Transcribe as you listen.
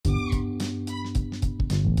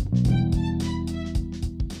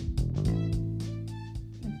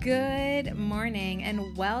Good morning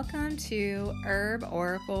and welcome to Herb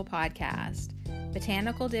Oracle Podcast,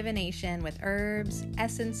 botanical divination with herbs,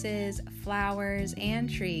 essences, flowers, and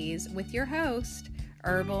trees with your host,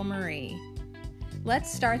 Herbal Marie.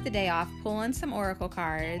 Let's start the day off pulling some oracle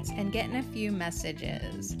cards and getting a few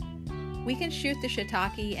messages. We can shoot the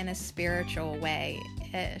shiitake in a spiritual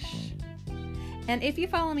way-ish. And if you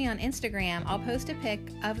follow me on Instagram, I'll post a pic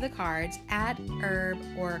of the cards at Herb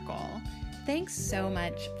Oracle. Thanks so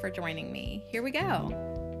much for joining me. Here we go.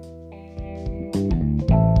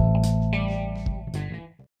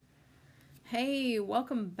 Hey,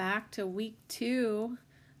 welcome back to week 2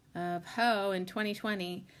 of Ho in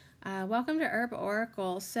 2020. Welcome to Herb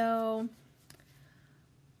Oracle. So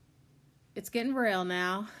it's getting real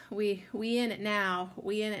now. We in it now.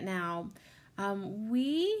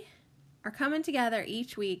 We are coming together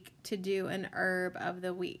each week to do an herb of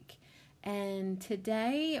the week. And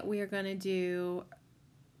today we are going to do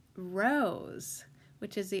rose,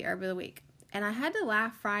 which is the herb of the week. And I had to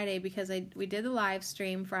laugh Friday because we did the live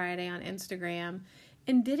stream Friday on Instagram,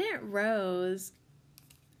 and didn't rose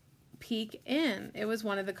peek in. It was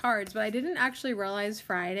one of the cards, but I didn't actually realize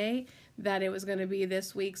Friday that it was going to be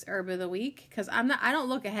this week's herb of the week, because I don't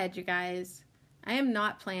look ahead, you guys. I am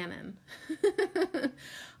not planning.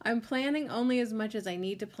 I'm planning only as much as I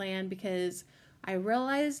need to plan, because I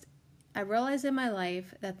realized in my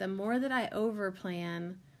life that the more that I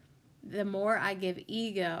overplan, the more I give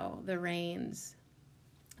ego the reins,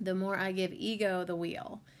 the more I give ego the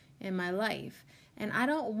wheel in my life. And I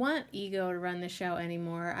don't want ego to run the show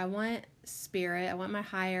anymore. I want spirit. I want my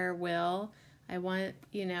higher will. I want,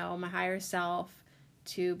 my higher self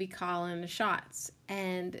to be calling the shots.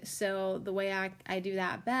 And so the way I do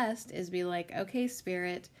that best is be like, okay,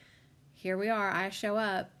 spirit, here we are. I show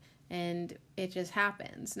up. And it just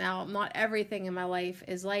happens. Now, not everything in my life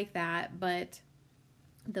is like that, but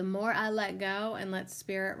the more I let go and let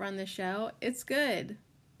spirit run the show, it's good.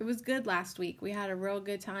 It was good last week. We had a real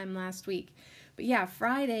good time last week. But yeah,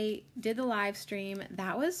 Friday, did the live stream.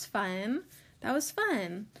 That was fun.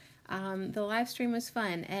 The live stream was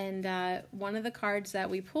fun. And one of the cards that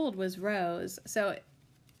we pulled was rose. So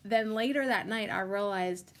then later that night, I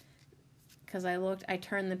realized, because I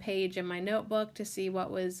turned the page in my notebook to see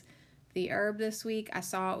what was the herb this week. I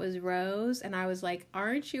saw it was rose, and I was like,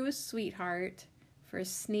 aren't you a sweetheart for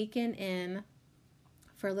sneaking in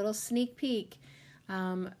for a little sneak peek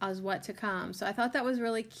as what to come. So I thought that was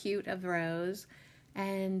really cute of Rose.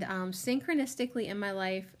 And synchronistically in my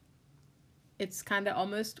life, it's kind of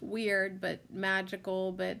almost weird but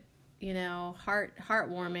magical, but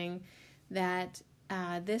heartwarming that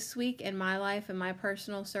this week in my life, in my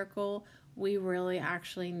personal circle, we really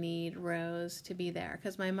actually need Rose to be there,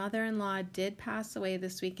 because my mother-in-law did pass away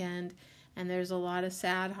this weekend, and there's a lot of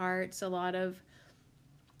sad hearts, a lot of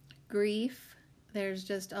grief. There's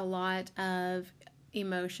just a lot of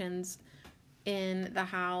emotions in the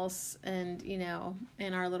house and,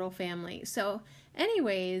 in our little family. So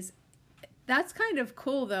anyways, that's kind of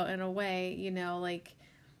cool though, in a way, like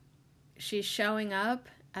she's showing up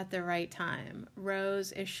at the right time.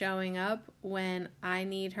 Rose is showing up when I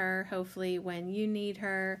need her, hopefully when you need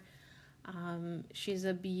her. She's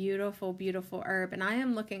a beautiful, beautiful herb, and I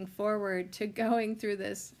am looking forward to going through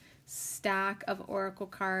this stack of oracle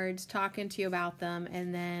cards, talking to you about them,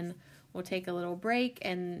 and then we'll take a little break,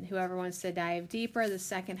 and whoever wants to dive deeper, the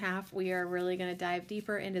second half, we are really going to dive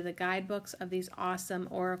deeper into the guidebooks of these awesome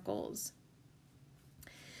oracles.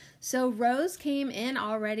 So Rose came in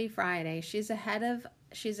already Friday. She's ahead of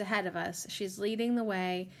us. She's leading the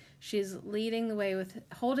way. She's leading the way with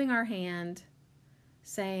holding our hand,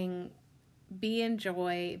 saying, be in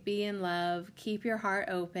joy, be in love, keep your heart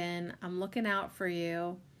open. I'm looking out for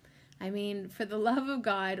you. I mean, for the love of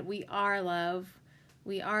God, we are love.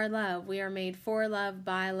 We are love. We are made for love,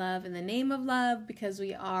 by love, in the name of love, because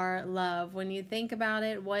we are love. When you think about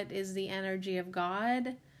it, what is the energy of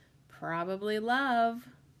God? Probably love,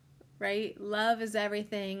 right? Love is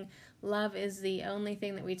everything. Love is the only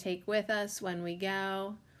thing that we take with us when we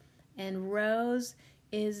go. And Rose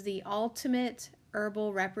is the ultimate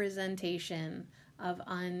herbal representation of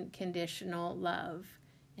unconditional love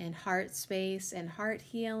and heart space and heart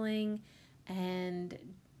healing and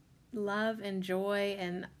love and joy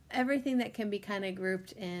and everything that can be kind of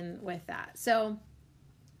grouped in with that. So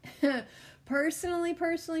personally,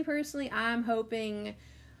 I'm hoping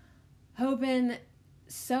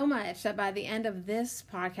so much that by the end of this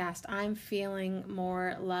podcast, I'm feeling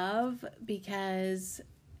more love, because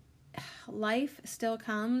life still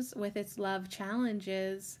comes with its love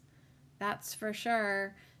challenges. That's for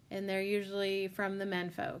sure. And they're usually from the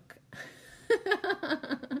menfolk.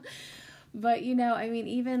 But, you know, I mean,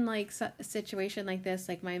 even like a situation like this,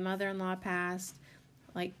 like my mother-in-law passed,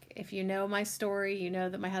 like if you know my story, you know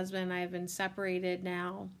that my husband and I have been separated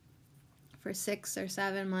now for 6 or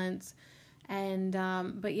 7 months. And,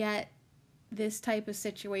 but yet this type of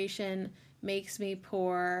situation makes me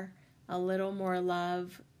pour a little more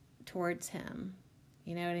love towards him.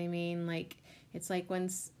 You know what I mean? Like, it's like when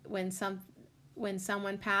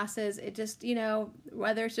someone passes, it just, you know,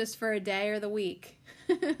 whether it's just for a day or the week,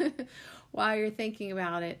 while you're thinking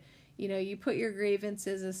about it, you know, you put your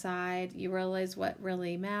grievances aside, you realize what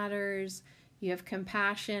really matters, you have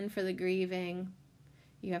compassion for the grieving,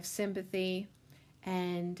 you have sympathy,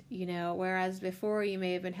 and, you know, whereas before you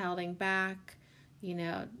may have been holding back, you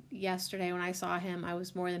know, yesterday when I saw him, I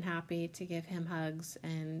was more than happy to give him hugs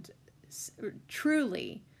and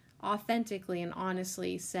truly, authentically, and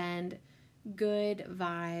honestly send good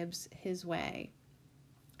vibes his way.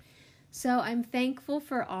 So I'm thankful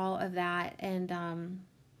for all of that. And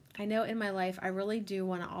I know in my life, I really do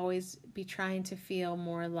want to always be trying to feel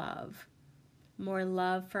more love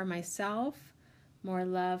for myself, more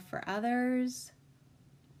love for others,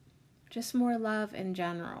 just more love in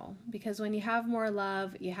general. Because when you have more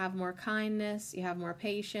love, you have more kindness, you have more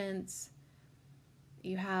patience,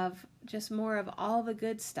 you have just more of all the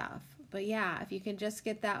good stuff. But yeah, if you can just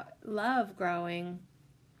get that love growing,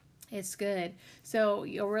 it's good. So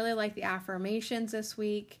you'll really like the affirmations this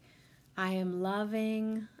week. I am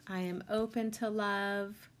loving. I am open to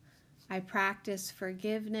love. I practice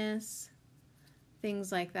forgiveness.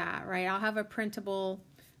 Things like that, right? I'll have a printable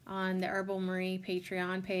on the Herbal Marie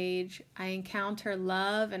Patreon page. I encounter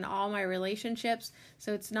love in all my relationships.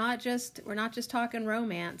 So it's not just, we're not just talking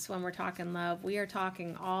romance when we're talking love. We are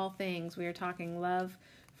talking all things. We are talking love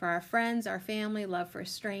for our friends, our family, love for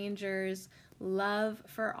strangers, love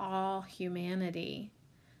for all humanity.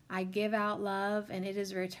 I give out love and it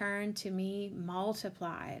is returned to me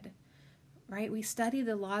multiplied. Right? We studied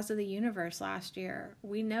the laws of the universe last year.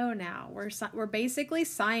 We know now. We're basically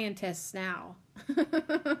scientists now.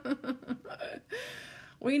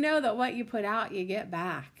 We know that what you put out, you get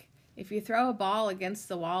back. If you throw a ball against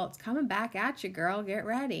the wall, it's coming back at you, girl. Get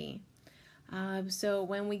ready. So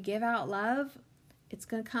when we give out love, it's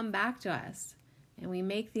going to come back to us. And we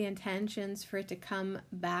make the intentions for it to come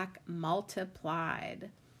back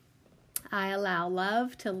multiplied. I allow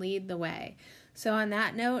love to lead the way. So on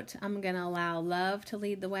that note, I'm going to allow love to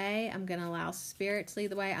lead the way. I'm going to allow spirit to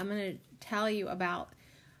lead the way. I'm going to tell you about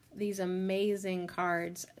these amazing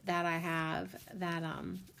cards that I have that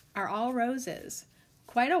are all roses.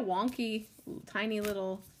 Quite a wonky, tiny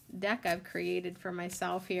little deck I've created for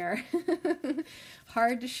myself here.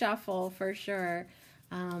 Hard to shuffle for sure,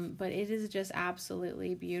 but it is just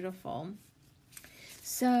absolutely beautiful.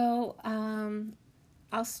 So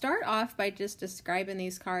I'll start off by just describing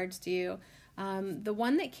these cards to you. The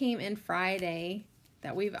one that came in Friday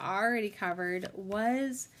that we've already covered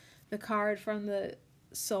was the card from the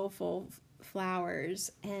Soulful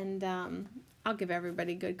Flowers. And I'll give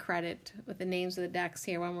everybody good credit with the names of the decks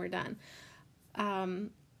here when we're done.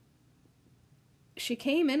 She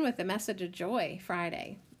came in with a message of joy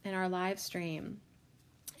Friday in our live stream.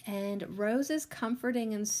 And rose is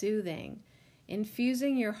comforting and soothing,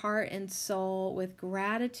 infusing your heart and soul with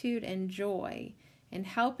gratitude and joy, and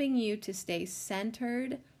helping you to stay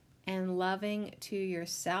centered and loving to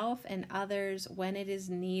yourself and others when it is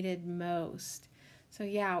needed most. So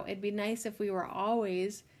yeah, it'd be nice if we were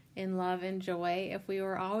always in love and joy, if we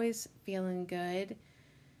were always feeling good,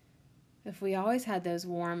 if we always had those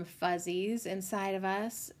warm fuzzies inside of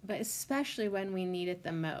us, but especially when we need it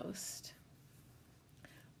the most.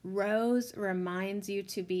 Rose reminds you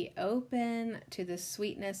to be open to the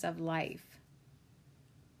sweetness of life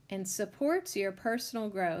and supports your personal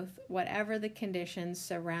growth, whatever the conditions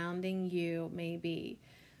surrounding you may be.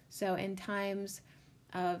 So in times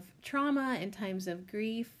of trauma, in times of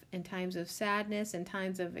grief, in times of sadness, in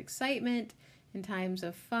times of excitement, in times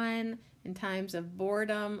of fun, in times of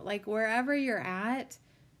boredom, like wherever you're at,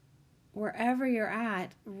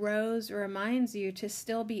 Rose reminds you to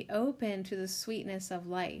still be open to the sweetness of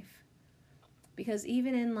life. Because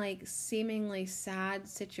even in like seemingly sad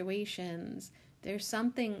situations, there's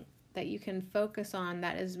something that you can focus on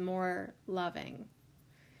that is more loving.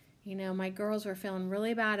 You know, my girls were feeling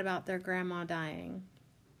really bad about their grandma dying.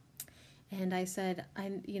 And I said, I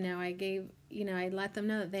let them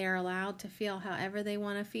know that they are allowed to feel however they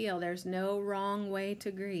want to feel. There's no wrong way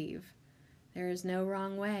to grieve. There is no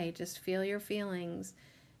wrong way. Just feel your feelings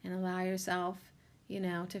and allow yourself,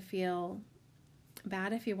 to feel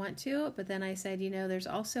bad if you want to. But then I said, there's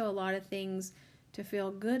also a lot of things to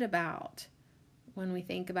feel good about, when we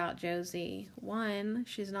think about Josie. One,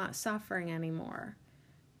 she's not suffering anymore.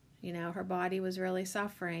 You know, her body was really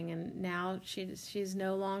suffering, and now she's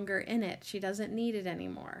no longer in it. She doesn't need it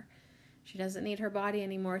anymore. She doesn't need her body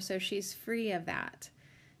anymore, so she's free of that.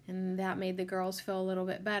 And that made the girls feel a little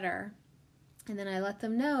bit better. And then I let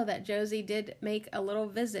them know that Josie did make a little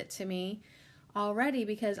visit to me already,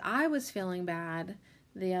 because I was feeling bad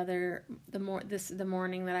the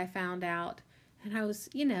morning that I found out, and I was,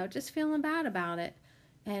 you know, just feeling bad about it.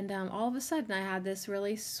 And all of a sudden I had this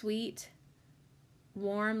really sweet,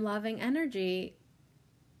 warm, loving energy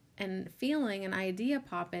and feeling, an idea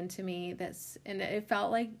pop into me and it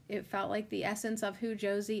felt like the essence of who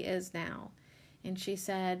Josie is now. And she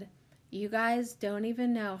said, "You guys don't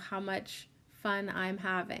even know how much fun I'm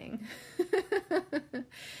having."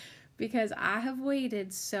 Because I have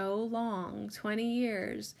waited so long, 20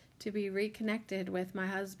 years, to be reconnected with my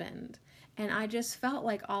husband. And I just felt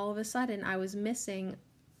like all of a sudden I was missing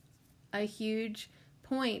a huge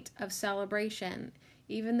point of celebration.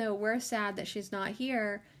 Even though we're sad that she's not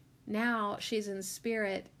here, now she's in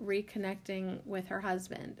spirit reconnecting with her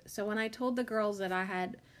husband. So when I told the girls that I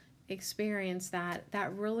had experienced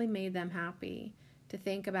that really made them happy to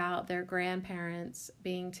think about their grandparents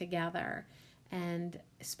being together. And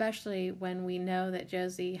especially when we know that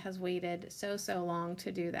Josie has waited so long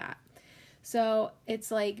to do that. So it's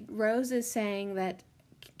like Rose is saying that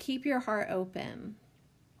keep your heart open.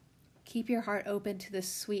 Keep your heart open to the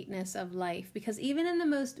sweetness of life, because even in the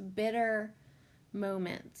most bitter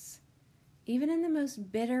moments,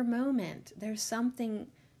 there's something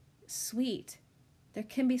sweet. There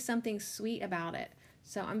can be something sweet about it.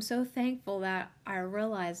 So I'm so thankful that I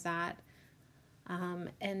realized that.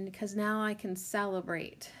 And because now I can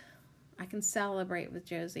celebrate with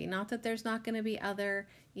Josie. Not that there's not going to be other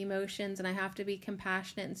emotions, and I have to be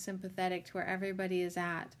compassionate and sympathetic to where everybody is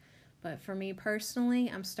at. But for me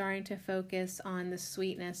personally, I'm starting to focus on the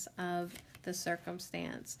sweetness of the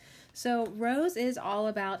circumstance. So Rose is all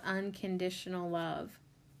about unconditional love.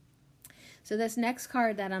 So this next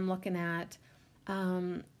card that I'm looking at,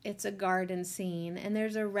 it's a garden scene, and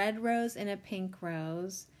there's a red rose and a pink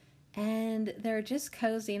rose, and they're just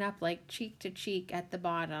cozying up like cheek to cheek at the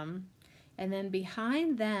bottom. And then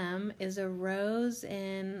behind them is a rose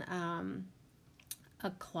in a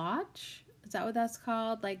clutch. Is that what that's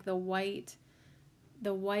called? Like the white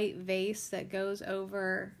vase that goes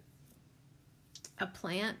over a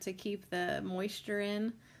plant to keep the moisture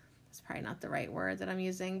in. That's probably not the right word that I'm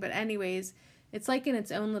using. But anyways, it's like in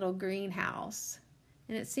its own little greenhouse.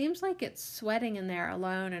 And it seems like it's sweating in there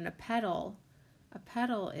alone, and a petal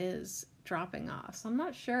is dropping off. So I'm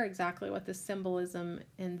not sure exactly what the symbolism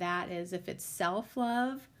in that is. If it's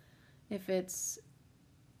self-love, if it's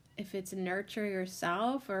nurture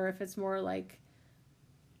yourself, or if it's more like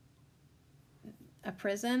a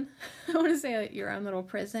prison. I want to say your own little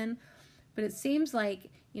prison. But it seems like,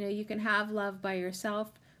 you know, you can have love by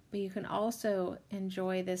yourself, but you can also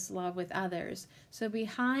enjoy this love with others. So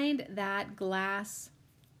behind that glass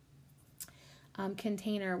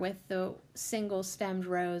container with the single stemmed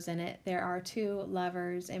rose in it, there are two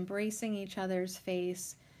lovers embracing each other's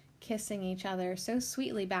face, kissing each other so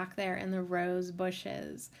sweetly back there in the rose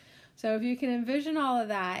bushes. So if you can envision all of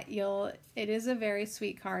that, it is a very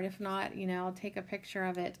sweet card. If not, you know, I'll take a picture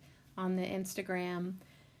of it on the Instagram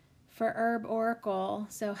for Herb Oracle.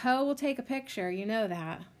 So Ho will take a picture, you know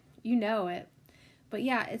that. You know it. But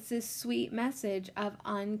yeah, it's this sweet message of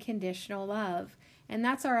unconditional love. And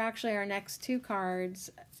that's our next two cards.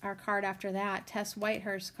 Our card after that, Tess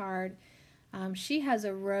Whitehurst card. She has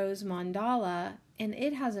a rose mandala, and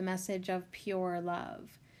it has a message of pure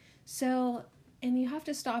love. So, and you have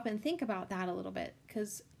to stop and think about that a little bit,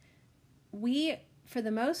 because we, for the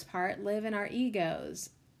most part, live in our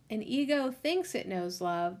egos. And ego thinks it knows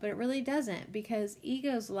love, but it really doesn't, because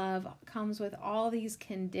ego's love comes with all these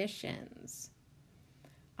conditions.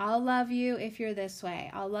 I'll love you if you're this way.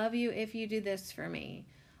 I'll love you if you do this for me.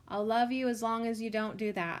 I'll love you as long as you don't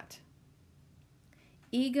do that.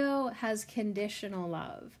 Ego has conditional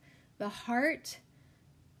love. The heart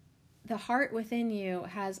within you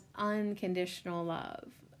has unconditional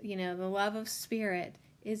love. You know, the love of spirit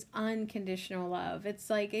is unconditional love. It's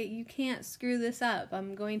like, you can't screw this up.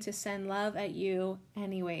 I'm going to send love at you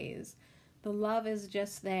anyways. The love is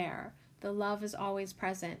just there. The love is always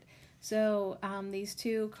present. So these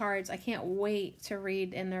two cards, I can't wait to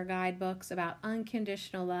read in their guidebooks about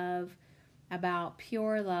unconditional love, about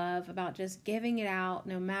pure love, about just giving it out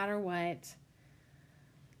no matter what.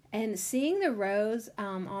 And seeing the rose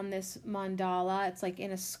on this mandala, it's like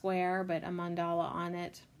in a square, but a mandala on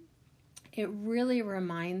it. it really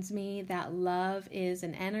reminds me that love is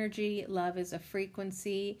an energy, love is a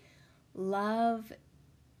frequency, love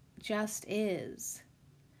just is.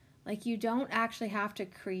 Like, you don't actually have to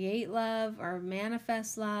create love or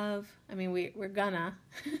manifest love. I mean, we're gonna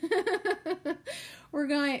we're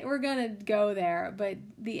gonna go there, but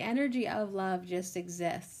the energy of love just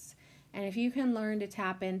exists. And if you can learn to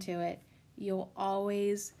tap into it, you'll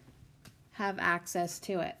always have access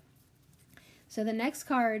to it. So the next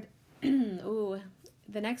card, the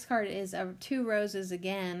next card is 2 roses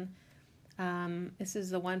again. This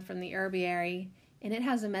is the one from the herbiary. And it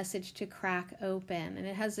has a message to crack open. And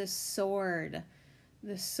it has this sword.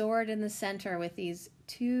 The sword in the center with these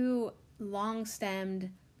 2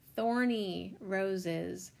 long-stemmed, thorny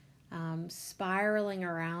roses spiraling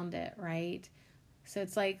around it, right? So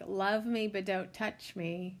it's like, love me, but don't touch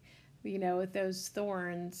me. You know, with those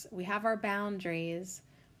thorns. We have our boundaries.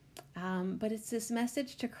 But it's this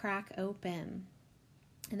message to crack open.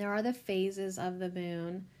 And there are the phases of the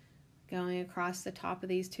moon going across the top of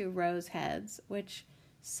these 2 rose heads, which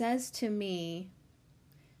says to me,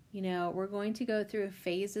 you know, we're going to go through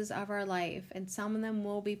phases of our life, and some of them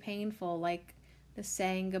will be painful, like the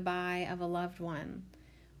saying goodbye of a loved one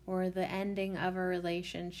or the ending of a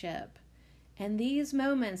relationship. And these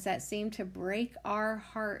moments that seem to break our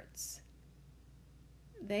hearts,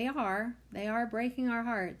 they are breaking our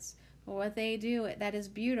hearts. But what they do that is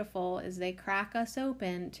beautiful is they crack us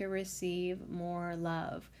open to receive more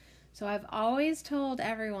love. So I've always told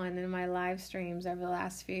everyone in my live streams over the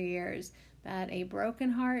last few years that a broken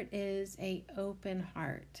heart is an open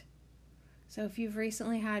heart. So if you've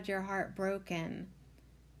recently had your heart broken,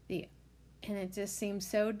 and it just seems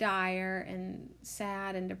so dire and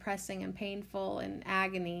sad and depressing and painful and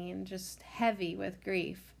agony and just heavy with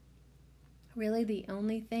grief, really the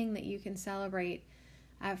only thing that you can celebrate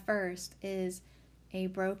at first is a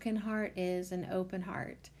broken heart is an open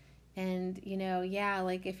heart. And, you know, yeah,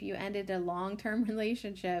 like if you ended a long-term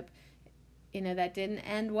relationship, you know, that didn't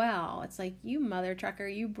end well, it's like, you mother trucker,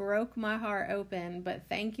 you broke my heart open, but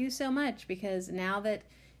thank you so much, because now that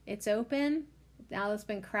it's open, now that it's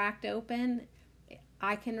been cracked open,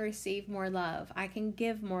 I can receive more love. I can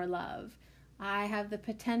give more love. I have the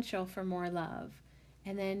potential for more love.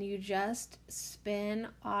 And then you just spin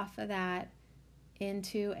off of that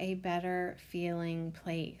into a better feeling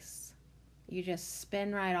place. You just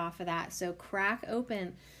spin right off of that. So crack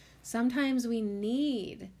open. Sometimes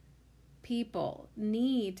people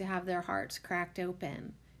need to have their hearts cracked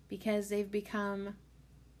open because they've become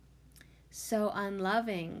so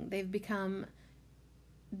unloving. They've become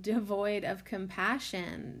devoid of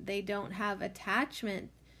compassion. They don't have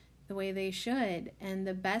attachment the way they should. And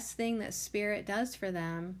the best thing that Spirit does for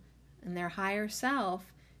them and their higher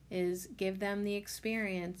self is give them the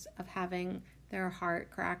experience of having their heart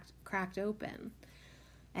cracked open.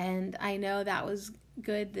 And I know that was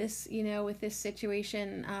good with this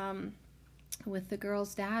situation with the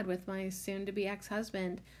girl's dad, with my soon-to-be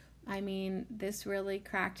ex-husband. I mean, this really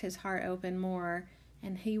cracked his heart open more,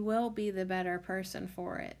 and he will be the better person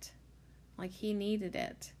for it. Like, he needed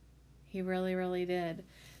it. He really, really did.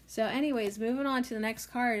 So anyways, moving on to the next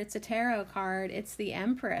card. It's a tarot card. It's the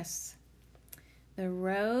Empress. The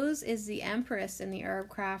rose is the Empress in the Herb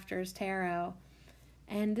Crafters Tarot.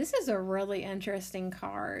 And this is a really interesting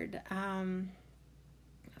card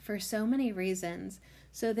for so many reasons.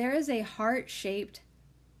 So there is a heart-shaped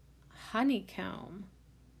honeycomb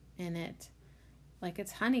in it. Like,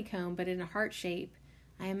 it's honeycomb, but in a heart shape.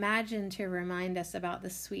 I imagine to remind us about the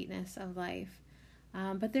sweetness of life.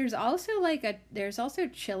 But there's also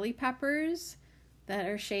chili peppers that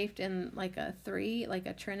are shaped in like a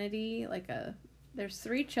trinity, there's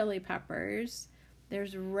 3 chili peppers.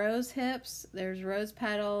 There's rose hips, there's rose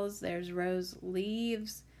petals, there's rose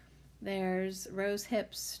leaves, there's rose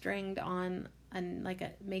hips stringed on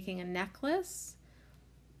making a necklace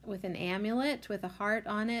with an amulet with a heart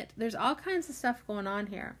on it. There's all kinds of stuff going on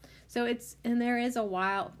here. So there is a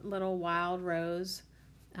wild rose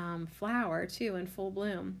flower too in full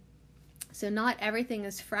bloom. So not everything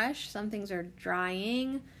is fresh. Some things are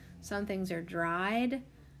drying, some things are dried.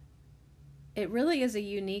 It really is a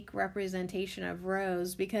unique representation of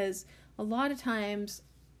rose, because a lot of times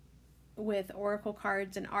with oracle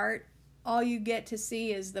cards and art, all you get to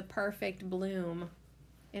see is the perfect bloom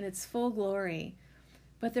in its full glory.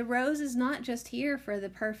 But the rose is not just here for the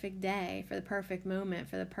perfect day, for the perfect moment,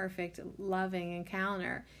 for the perfect loving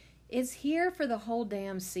encounter. It's here for the whole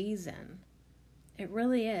damn season. It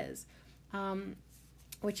really is.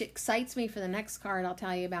 Which excites me for the next card I'll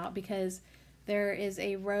tell you about, because there is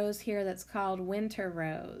a rose here that's called Winter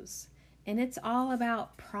Rose, and it's all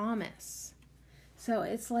about promise. So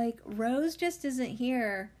it's like Rose just isn't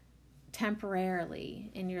here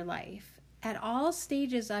temporarily in your life. At all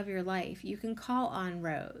stages of your life, you can call on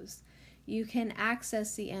Rose. You can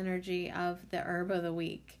access the energy of the herb of the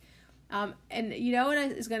week. And you know what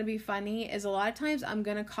is going to be funny is a lot of times I'm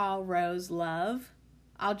going to call Rose love.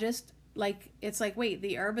 I'll just it's like, wait,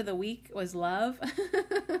 the herb of the week was love?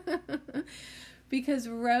 Because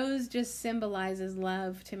Rose just symbolizes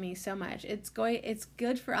love to me so much. It's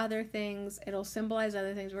good for other things. It'll symbolize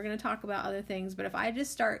other things. We're going to talk about other things. But if I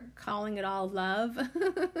just start calling it all love,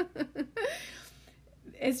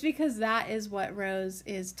 it's because that is what Rose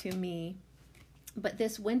is to me. But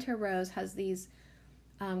this winter rose has these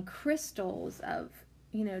crystals of,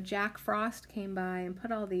 Jack Frost came by and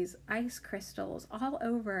put all these ice crystals all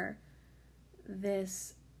over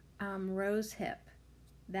this rose hip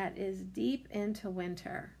that is deep into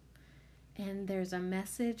winter. And there's a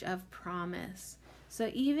message of promise. So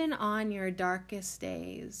even on your darkest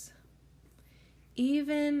days,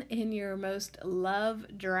 even in your most love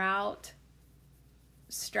drought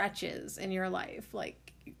stretches in your life,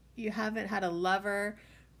 like you haven't had a lover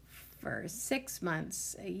for 6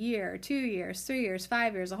 months, a year, 2 years, 3 years,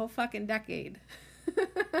 5 years, a whole fucking decade.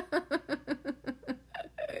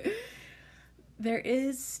 There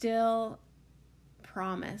is still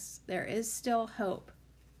promise. There is still hope,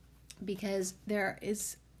 because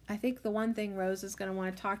I think the one thing Rose is going to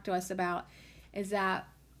want to talk to us about is that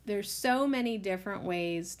there's so many different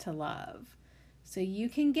ways to love. So you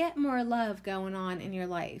can get more love going on in your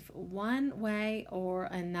life, one way or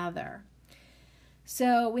another.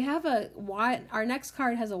 So we have our next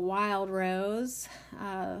card has a wild rose,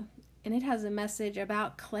 and it has a message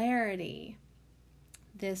about clarity.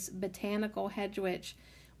 This botanical hedge witch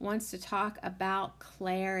wants to talk about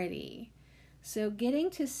clarity. So getting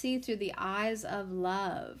to see through the eyes of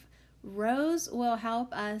love. Rose will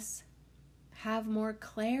help us have more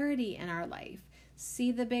clarity in our life,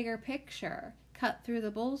 see the bigger picture, cut through the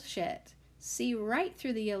bullshit, see right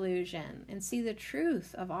through the illusion, and see the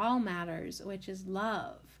truth of all matters, which is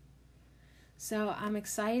love. So I'm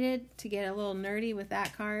excited to get a little nerdy with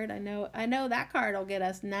that card. I know that card will get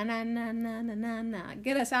us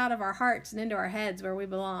get us out of our hearts and into our heads where we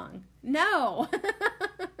belong. No.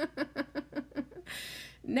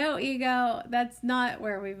 No, ego, that's not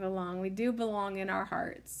where we belong. We do belong in our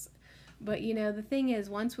hearts. But the thing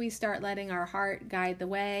is, once we start letting our heart guide the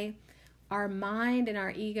way, our mind and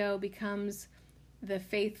our ego becomes the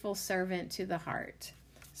faithful servant to the heart.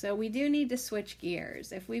 So we do need to switch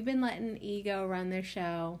gears. If we've been letting ego run the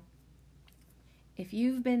show, if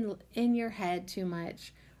you've been in your head too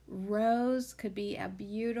much, Rose could be a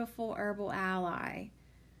beautiful herbal ally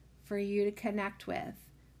for you to connect with,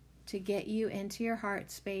 to get you into your heart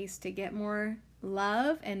space, to get more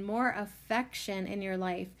love and more affection in your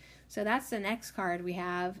life. So that's the next card we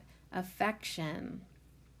have, affection.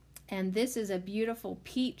 And this is a beautiful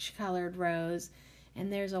peach colored rose. And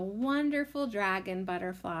there's a wonderful dragon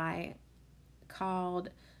butterfly called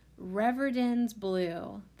Reverdin's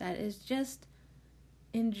Blue that is just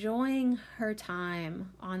enjoying her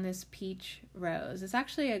time on this peach rose. It's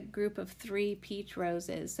actually a group of 3 peach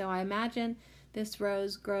roses. So I imagine this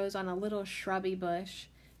rose grows on a little shrubby bush,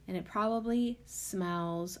 and it probably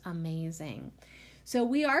smells amazing. So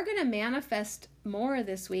we are going to manifest more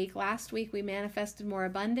this week. Last week we manifested more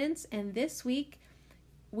abundance, and this week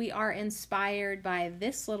we are inspired by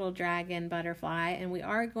this little dragon butterfly, and we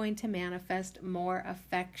are going to manifest more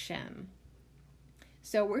affection.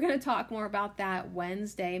 So we're going to talk more about that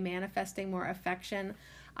Wednesday, manifesting more affection.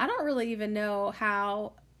 I don't really even know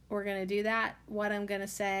how we're going to do that, what I'm going to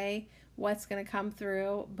say, what's going to come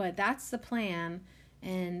through, but that's the plan,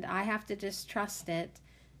 and I have to just trust it.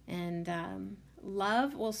 And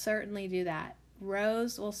love will certainly do that.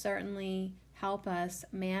 Rose will certainly help us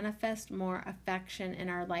manifest more affection in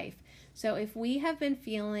our life. So if we have been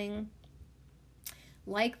feeling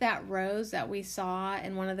like that rose that we saw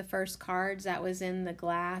in one of the first cards that was in the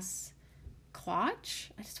glass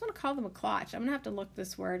clutch, I just want to call them a clutch. I'm going to have to look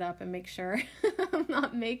this word up and make sure I'm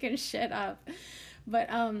not making shit up.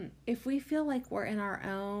 But if we feel like we're in our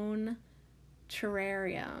own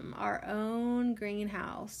terrarium, our own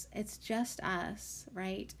greenhouse, it's just us,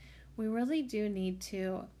 right? We really do need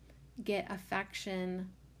to get affection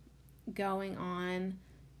going on,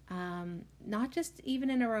 not just even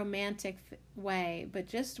in a romantic way, but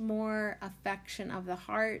just more affection of the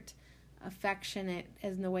heart, affectionate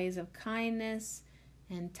in the ways of kindness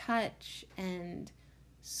and touch and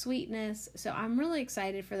sweetness. So I'm really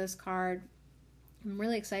excited for this card. I'm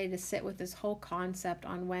really excited to sit with this whole concept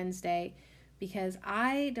on Wednesday, because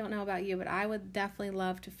I don't know about you, but I would definitely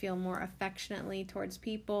love to feel more affectionately towards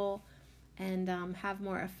people and have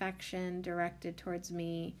more affection directed towards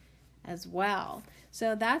me as well.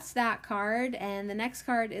 So that's that card. And the next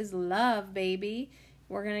card is love, baby.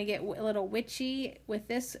 We're going to get a little witchy with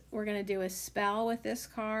this. We're going to do a spell with this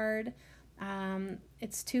card.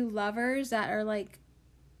 It's two lovers that are like,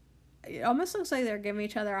 it almost looks like they're giving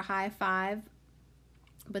each other a high five,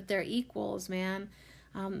 but they're equals, man.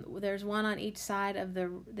 There's one on each side of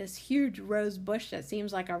this huge rose bush that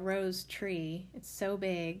seems like a rose tree. It's so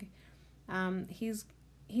big.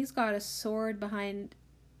 He's got a sword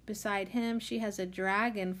beside him. She has a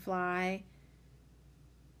dragonfly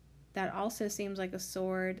that also seems like a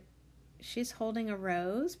sword. She's holding a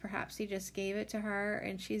rose. Perhaps he just gave it to her,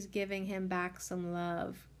 and she's giving him back some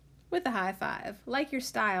love with a high five. Like your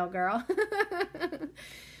style, girl.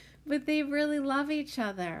 But they really love each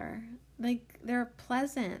other. Like, they're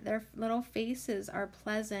pleasant. Their little faces are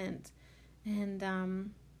pleasant.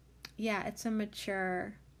 And, yeah, it's a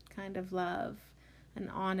mature kind of love. An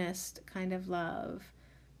honest kind of love.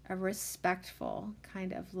 A respectful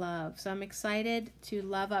kind of love. So I'm excited to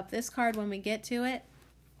love up this card when we get to it.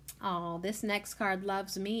 Oh, this next card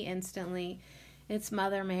loves me instantly. It's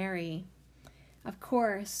Mother Mary. Of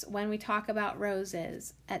course, when we talk about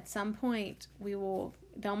roses, at some point we will,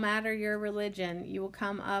 don't matter your religion, you will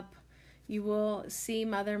come up, you will see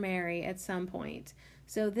Mother Mary at some point.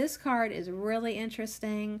 So this card is really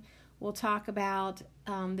interesting. We'll talk about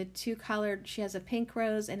the two colored, she has a pink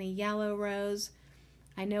rose and a yellow rose.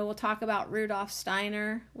 I know we'll talk about Rudolf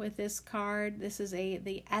Steiner with this card. This is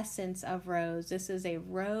the essence of rose. This is a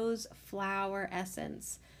rose flower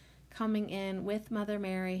essence coming in with Mother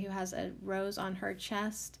Mary, who has a rose on her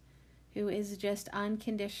chest, who is just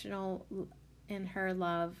unconditional in her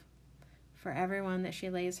love for everyone that she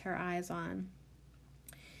lays her eyes on.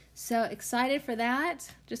 So excited for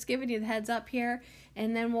that. Just giving you the heads up here.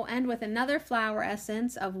 And then we'll end with another flower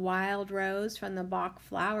essence of wild rose from the Bach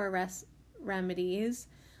Flower Remedies.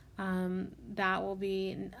 That will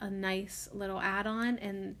be a nice little add-on.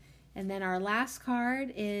 And then our last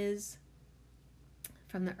card is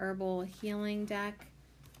from the Herbal Healing deck,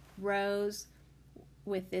 Rose,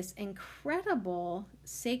 with this incredible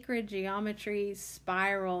sacred geometry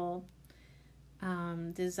spiral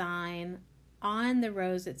design on the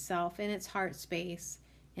rose itself in its heart space,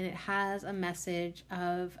 and it has a message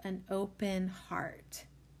of an open heart.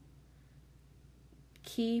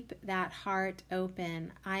 Keep that heart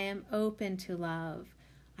open. I am open to love.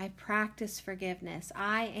 I practice forgiveness.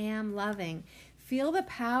 I am loving. Feel the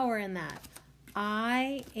power in that.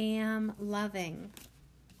 I am loving.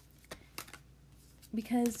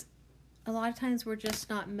 Because a lot of times we're just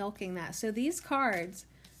not milking that. So these cards,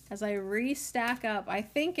 as I restack up, I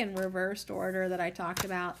think in reversed order that I talked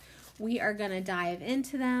about, we are going to dive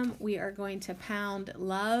into them. We are going to pound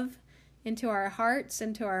love into our hearts,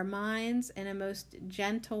 into our minds in a most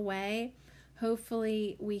gentle way.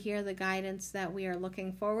 Hopefully we hear the guidance that we are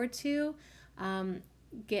looking forward to.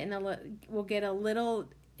 We'll get a little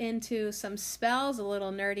into some spells, a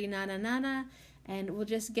little nerdy na-na-na-na, and we'll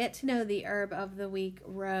just get to know the herb of the week,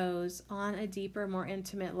 Rose, on a deeper, more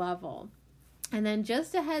intimate level. And then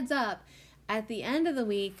just a heads up, at the end of the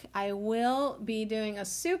week, I will be doing a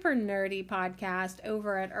super nerdy podcast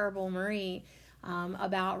over at Herbal Marie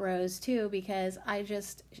about Rose too, because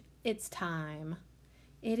it's time.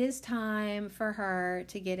 It is time for her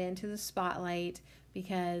to get into the spotlight,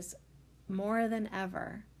 because more than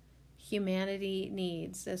ever, humanity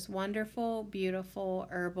needs this wonderful, beautiful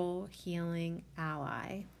herbal healing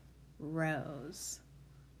ally, Rose.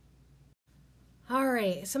 All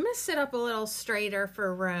right, so I'm going to sit up a little straighter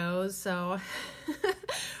for Rose. So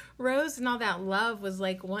Rose and all that love was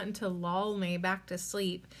like wanting to lull me back to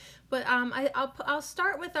sleep. But I'll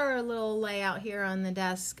start with our little layout here on the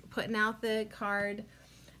desk, putting out the card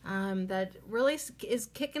that really is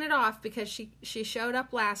kicking it off, because she showed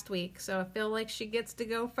up last week, so I feel like she gets to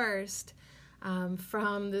go first,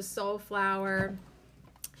 from the Soulflower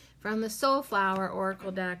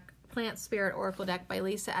Oracle deck, Plant Spirit Oracle deck by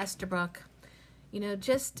Lisa Esterbrook. You know,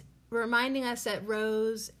 just reminding us that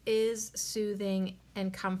Rose is soothing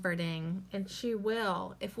and comforting, and she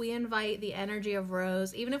will, if we invite the energy of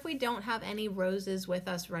Rose. Even if we don't have any roses with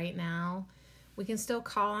us right now, we can still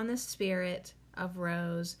call on the spirit of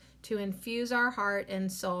Rose to infuse our heart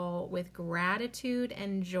and soul with gratitude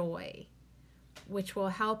and joy, which will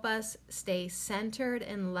help us stay centered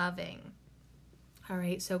and loving. All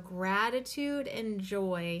right, so gratitude and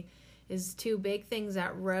joy is two big things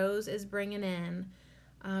that Rose is bringing in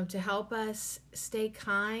to help us stay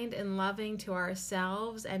kind and loving to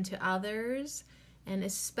ourselves and to others, and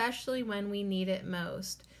especially when we need it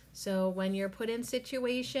most. So when you're put in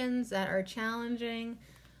situations that are challenging,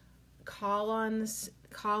 call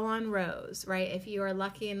on rose, right? If you are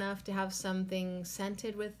lucky enough to have something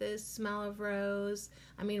scented with this smell of rose.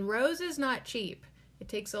 I mean, rose is not cheap. It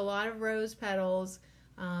takes a lot of rose petals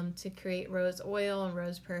to create rose oil and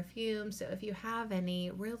rose perfume. So if you have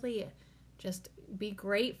any, really just be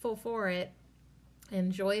grateful for it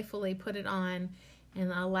and joyfully put it on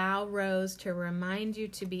and allow rose to remind you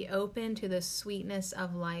to be open to the sweetness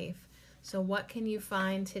of life. So what can you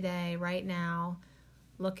find today, right now,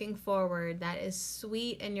 looking forward, that is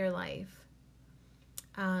sweet in your life?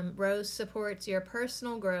 Rose supports your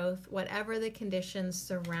personal growth, whatever the conditions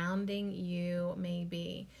surrounding you may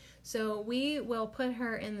be. So we will put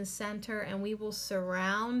her in the center and we will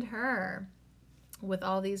surround her with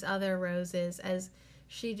all these other roses, as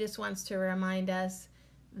she just wants to remind us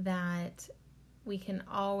that we can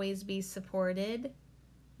always be supported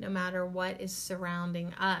no matter what is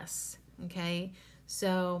surrounding us. Okay?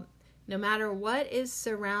 So no matter what is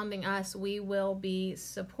surrounding us, we will be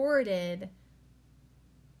supported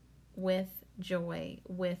with joy,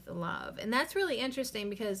 with love. And that's really interesting,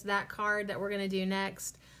 because that card that we're going to do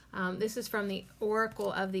next, this is from the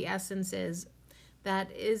Oracle of the Essences,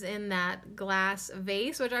 that is in that glass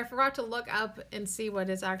vase, which I forgot to look up and see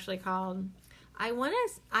what it's actually called. I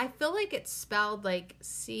feel like it's spelled like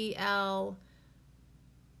CLOTCH,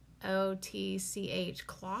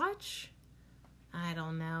 Clotch? I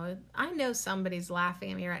don't know. I know somebody's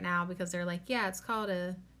laughing at me right now because they're like, yeah, it's called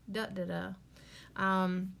a da-da-da.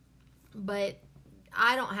 But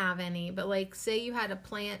I don't have any. But like, say you had a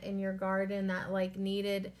plant in your garden that like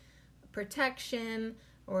needed protection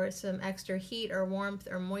or some extra heat or warmth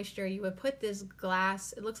or moisture, you would put this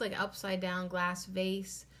glass, it looks like upside down glass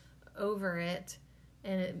vase over it,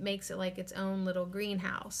 and it makes it like its own little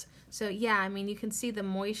greenhouse. So yeah, I mean, you can see the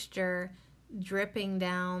moisture dripping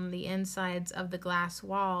down the insides of the glass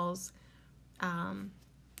walls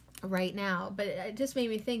right now. But it just made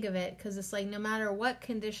me think of it, because it's like, no matter what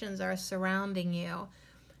conditions are surrounding you,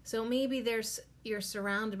 so maybe you're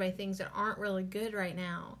surrounded by things that aren't really good right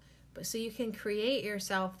now, but so you can create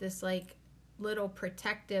yourself this like little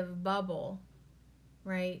protective bubble,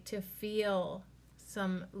 right, to feel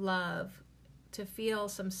some love, to feel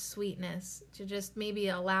some sweetness, to just maybe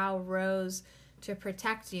allow rose to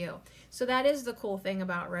protect you. So that is the cool thing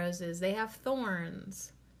about roses. They have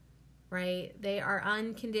thorns, right? They are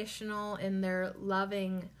unconditional in their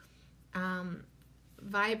loving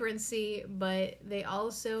vibrancy, but they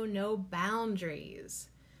also know boundaries.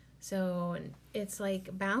 So it's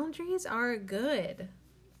like, boundaries are good.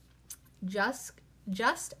 Just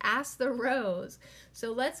ask the rose.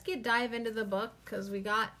 So let's dive into the book, because we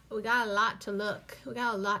got a lot to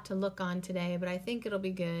look on today, but I think it'll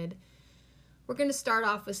be good. We're going to start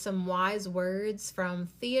off with some wise words from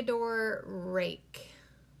Theodore Rake.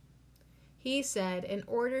 He said, in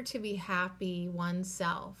order to be happy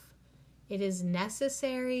oneself, it is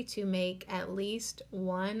necessary to make at least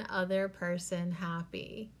one other person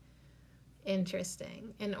happy.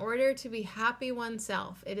 Interesting. In order to be happy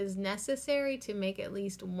oneself, it is necessary to make at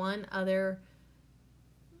least one other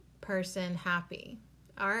person happy.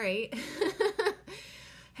 All right.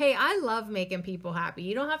 Hey, I love making people happy.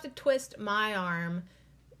 You don't have to twist my arm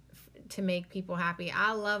to make people happy.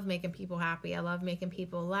 I love making people happy. I love making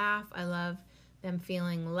people laugh. I love them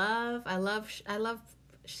feeling love. I love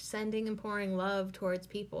sending and pouring love towards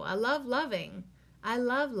people. I love loving. I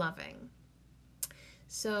love loving.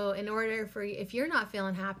 So in order for you, if you're not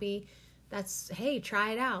feeling happy, hey,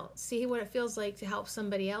 try it out. See what it feels like to help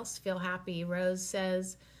somebody else feel happy. Rose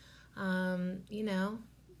says,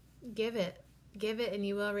 give it and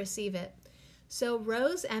you will receive it. So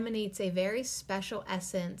rose emanates a very special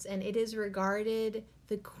essence, and it is regarded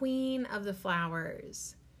the queen of the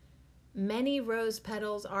flowers. Many rose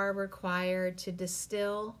petals are required to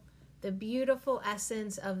distill the beautiful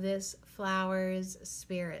essence of this flower's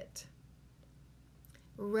spirit.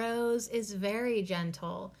 Rose is very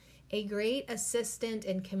gentle, a great assistant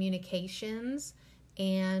in communications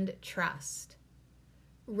and trust.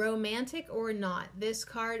 Romantic or not, this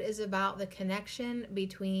card is about the connection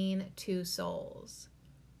between two souls.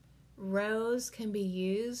 Rose can be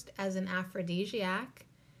used as an aphrodisiac.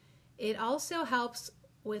 It also helps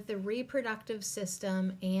with the reproductive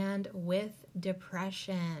system and with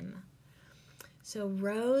depression. So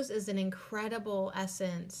rose is an incredible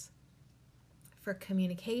essence for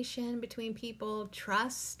communication between people,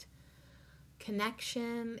 trust,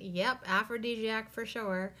 connection. Yep, aphrodisiac for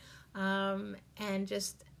sure. And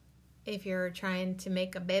just if you're trying to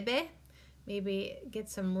make a baby, maybe get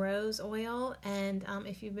some rose oil. And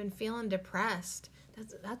if you've been feeling depressed,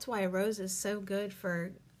 that's why rose is so good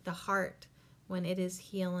for the heart when it is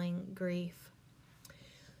healing grief.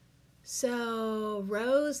 So,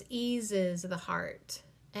 rose eases the heart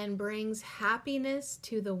and brings happiness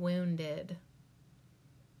to the wounded.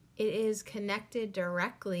 It is connected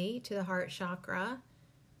directly to the heart chakra.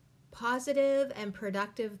 Positive and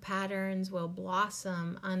productive patterns will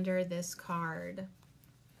blossom under this card.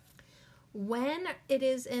 When it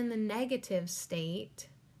is in the negative state,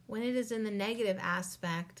 when it is in the negative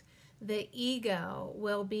aspect, the ego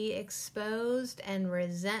will be exposed and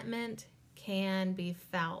resentment can be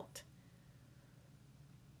felt.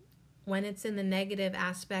 When it's in the negative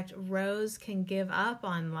aspect, Rose can give up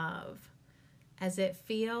on love as it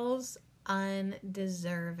feels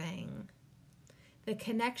undeserving. The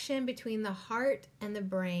connection between the heart and the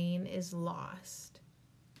brain is lost.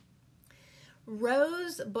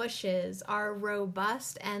 Rose bushes are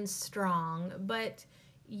robust and strong, but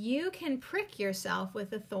you can prick yourself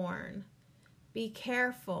with a thorn. Be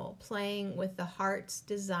careful playing with the heart's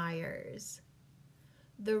desires.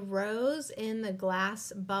 The rose in the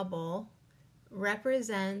glass bubble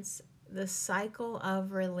represents the cycle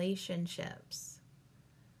of relationships.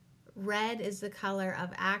 Red is the color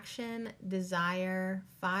of action, desire,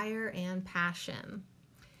 fire, and passion.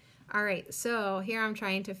 All right, so here I'm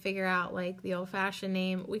trying to figure out like the old-fashioned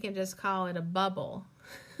name. We can just call it a bubble.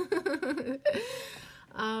 The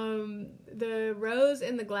rose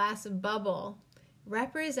in the glass bubble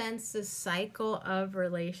represents the cycle of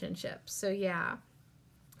relationships. So yeah,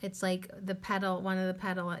 it's like the petal, one of the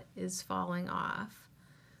petal is falling off.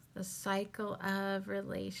 The cycle of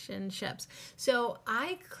relationships. So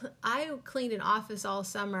I cleaned an office all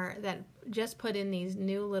summer that just put in these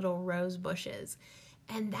new little rose bushes.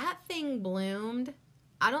 And that thing bloomed.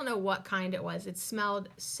 I don't know what kind it was. It smelled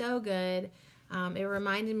so good. It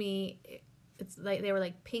reminded me, it's like they were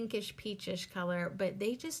like pinkish, peachish color, but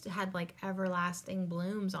they just had like everlasting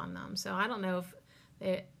blooms on them. So I don't know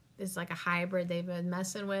if it's like a hybrid they've been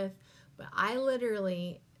messing with, but I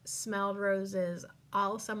literally smelled roses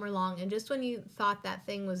all summer long. And just when you thought that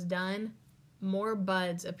thing was done, more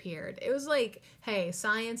buds appeared. It was like, hey,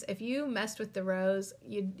 science, if you messed with the rose,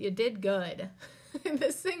 you did good.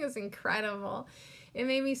 This thing is incredible. It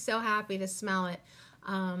made me so happy to smell it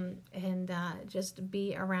and just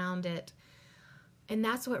be around it. And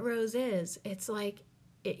that's what rose is. It's like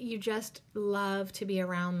you just love to be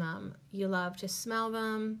around them. You love to smell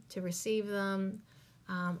them, to receive them.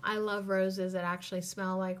 I love roses that actually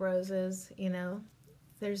smell like roses. You know,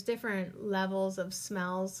 there's different levels of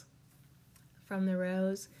smells from the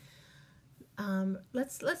rose.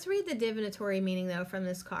 Let's read the divinatory meaning though from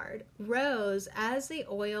this card. Rose, as the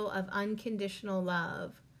oil of unconditional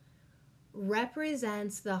love,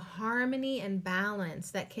 represents the harmony and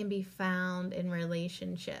balance that can be found in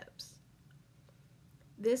relationships.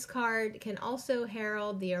 This card can also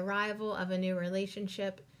herald the arrival of a new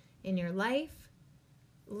relationship in your life.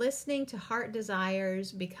 Listening to heart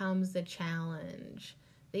desires becomes the challenge.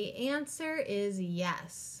 The answer is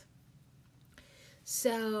yes.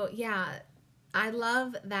 So, yeah, I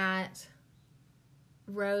love that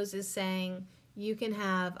Rose is saying you can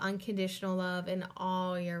have unconditional love in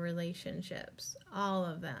all your relationships, all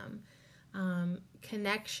of them.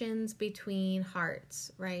 Connections between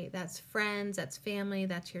hearts, right? That's friends, that's family,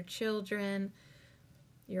 that's your children,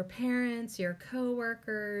 your parents, your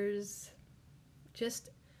coworkers,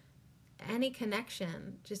 just any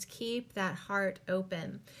connection. Just keep that heart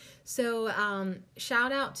open. So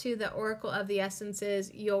shout out to the Oracle of the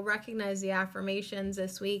Essences. You'll recognize the affirmations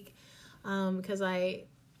this week because I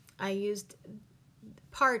used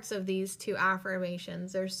parts of these two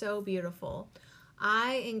affirmations. They're so beautiful.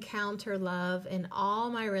 I encounter love in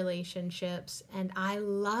all my relationships, and I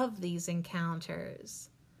love these encounters.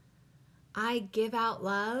 I give out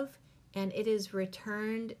love, and it is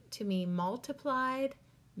returned to me multiplied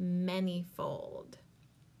manyfold.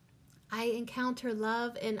 I encounter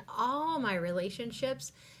love in all my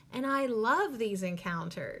relationships, and I love these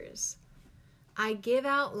encounters. I give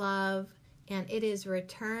out love, and it is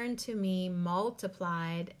returned to me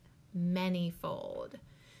multiplied manyfold.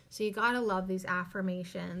 So you gotta love these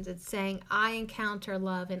affirmations. It's saying, I encounter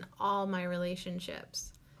love in all my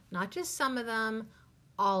relationships. Not just some of them,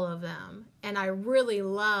 all of them. And I really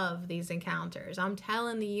love these encounters. I'm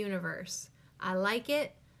telling the universe, I like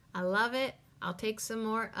it, I love it, I'll take some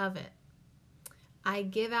more of it. I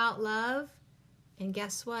give out love, and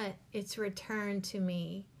guess what? It's returned to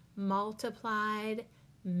me multiplied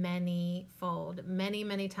manyfold, many,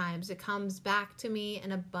 many times. It comes back to me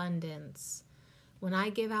in abundance. When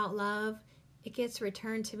I give out love, it gets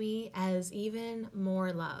returned to me as even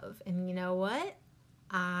more love. And you know what?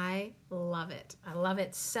 I love it. I love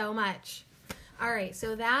it so much. All right,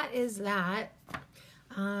 so that is that.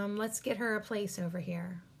 Let's get her a place over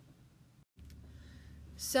here.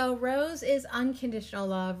 So rose is unconditional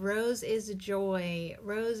love. Rose is joy.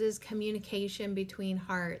 Rose is communication between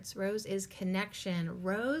hearts. Rose is connection.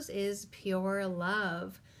 Rose is pure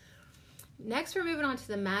love. Next, we're moving on to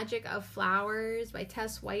The Magic of Flowers by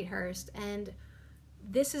Tess Whitehurst. And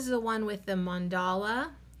this is the one with the mandala.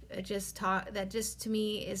 That just to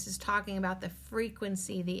me is just talking about the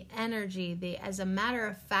frequency, the energy, the as a matter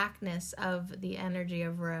of factness of the energy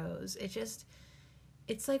of rose.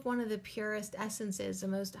 It's like one of the purest essences, the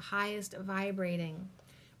most highest vibrating.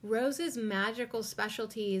 Rose's magical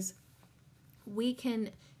specialties, we can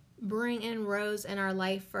bring in rose in our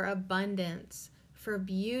life for abundance, for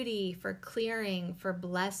beauty, for clearing, for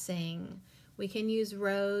blessing. We can use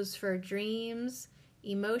rose for dreams,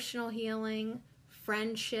 emotional healing,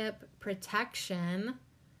 friendship, protection,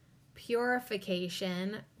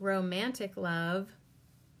 purification, romantic love.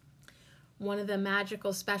 One of the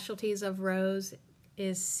magical specialties of rose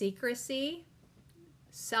is secrecy,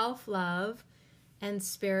 self-love, and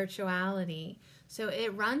spirituality. So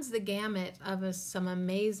it runs the gamut of some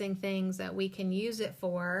amazing things that we can use it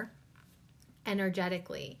for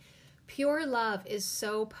energetically. Pure love is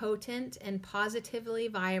so potent and positively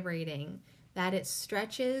vibrating that it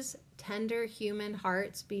stretches tender human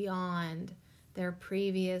hearts beyond their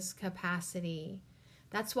previous capacity.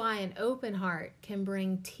 That's why an open heart can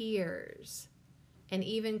bring tears and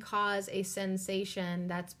even cause a sensation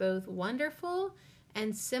that's both wonderful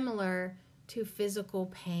and similar to physical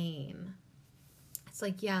pain. It's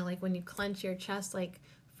like when you clench your chest, like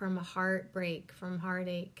from a heartbreak, from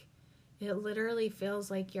heartache, it literally feels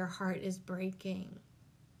like your heart is breaking,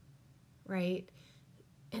 right?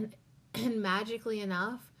 And magically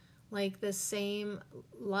enough, like the same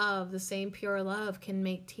love, the same pure love can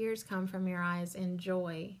make tears come from your eyes in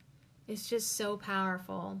joy. It's just so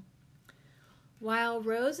powerful. While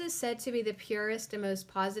rose is said to be the purest and most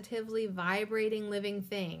positively vibrating living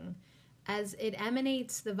thing, as it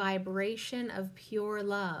emanates the vibration of pure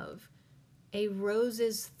love, a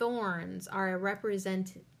rose's thorns are a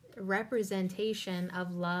representation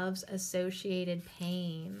of love's associated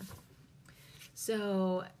pain.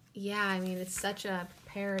 So, it's such a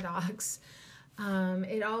paradox.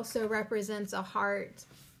 It also represents a heart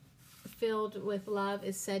filled with love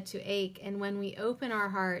is said to ache, and when we open our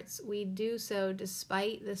hearts, we do so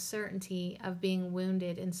despite the certainty of being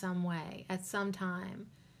wounded in some way at some time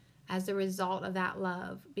as a result of that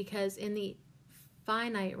love, because in the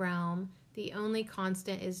finite realm, the only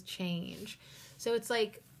constant is change. So it's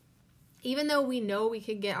like, even though we know we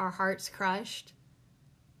could get our hearts crushed,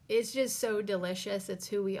 it's just so delicious. It's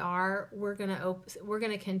who we are. We're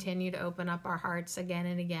gonna continue to open up our hearts again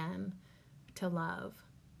and again to love.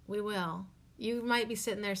 We will. You might be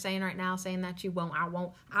sitting there saying right now, saying that you won't.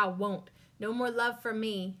 I won't. No more love from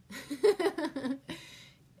me.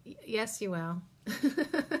 Yes, you will.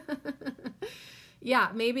 Yeah,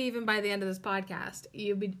 maybe even by the end of this podcast,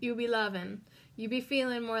 you'll be loving. You'll be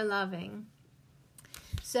feeling more loving.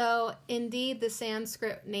 So, indeed, the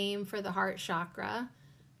Sanskrit name for the heart chakra,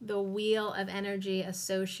 the wheel of energy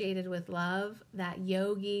associated with love that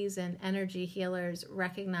yogis and energy healers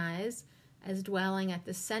recognize as dwelling at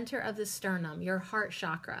the center of the sternum, your heart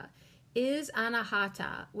chakra, is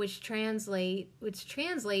anahata, which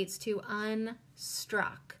translates to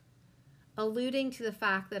unstruck, alluding to the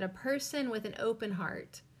fact that a person with an open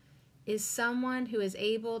heart is someone who is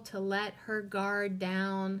able to let her guard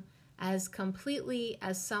down as completely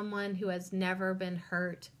as someone who has never been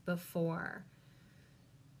hurt before.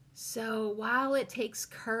 So while it takes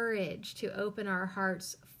courage to open our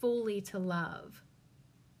hearts fully to love,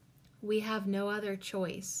 we have no other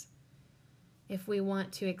choice if we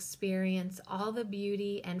want to experience all the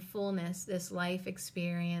beauty and fullness this life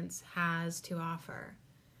experience has to offer.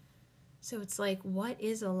 So it's like, what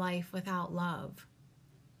is a life without love?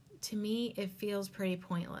 To me, it feels pretty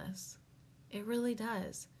pointless. It really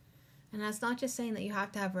does. And that's not just saying that you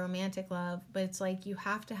have to have romantic love, but it's like you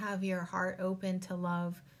have to have your heart open to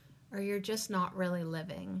love, or you're just not really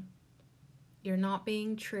living. You're not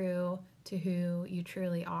being true to who you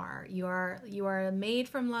truly are. You are made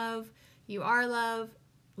from love. You are love.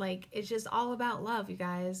 Like, it's just all about love, you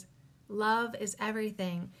guys. Love is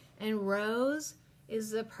everything. And rose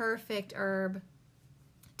is the perfect herb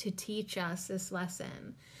to teach us this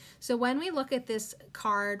lesson. So when we look at this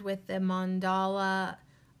card with the mandala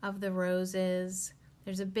of the roses,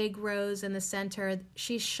 there's a big rose in the center.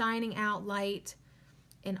 She's shining out light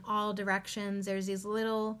in all directions. There's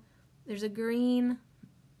a green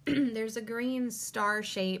there's a green star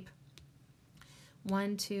shape.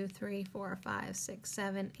 1, 2, 3, 4, 5, 6,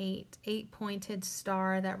 7, 8 pointed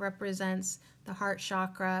star that represents the heart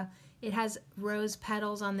chakra It has rose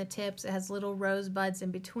petals on the tips. It has little rose buds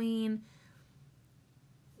in between.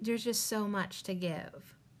 There's just so much to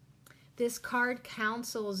give. This card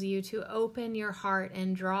counsels you to open your heart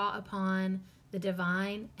and draw upon the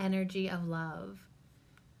divine energy of love.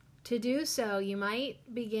 To do so, you might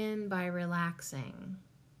begin by relaxing.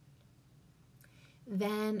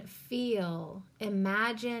 Then feel,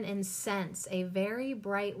 imagine, and sense a very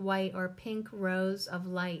bright white or pink rose of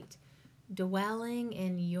light dwelling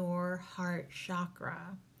in your heart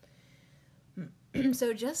chakra.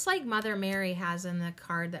 So just like Mother Mary has in the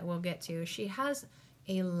card that we'll get to, she has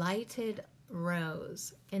a lighted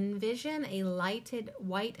rose. Envision a lighted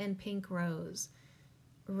white and pink rose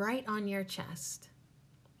right on your chest,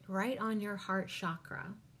 right on your heart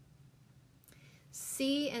chakra.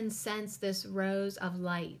 See and sense this rose of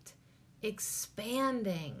light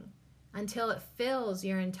expanding until it fills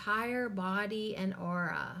your entire body and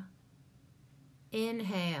aura.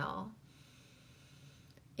 Inhale.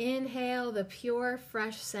 Inhale the pure,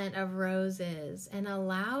 fresh scent of roses and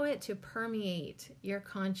allow it to permeate your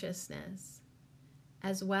consciousness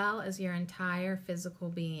as well as your entire physical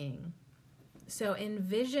being. So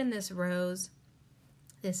envision this rose,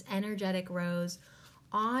 this energetic rose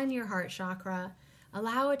on your heart chakra.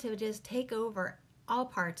 Allow it to just take over all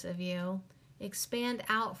parts of you, expand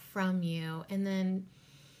out from you, and then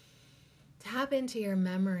tap into your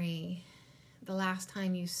memory the last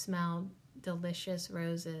time you smelled delicious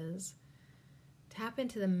roses. Tap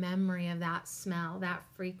into the memory of that smell, that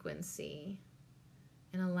frequency,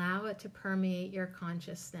 and allow it to permeate your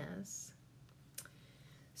consciousness.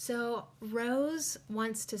 So Rose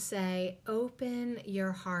wants to say, open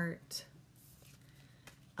your heart.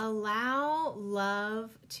 Allow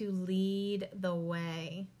love to lead the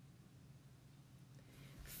way.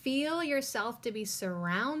 Feel yourself to be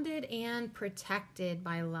surrounded and protected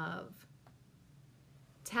by love.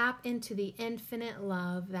 Tap into the infinite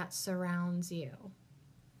love that surrounds you.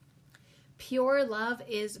 Pure love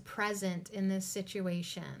is present in this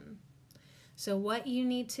situation. So what you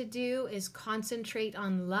need to do is concentrate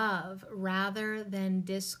on love rather than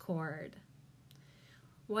discord.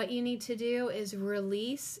 What you need to do is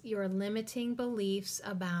release your limiting beliefs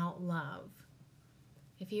about love.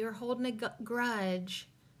 If you're holding a grudge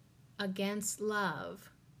against love,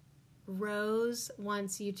 Rose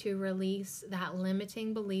wants you to release that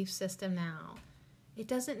limiting belief system now. It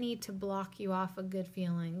doesn't need to block you off of good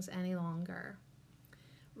feelings any longer.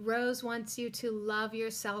 Rose wants you to love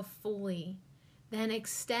yourself fully, then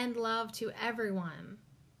extend love to everyone.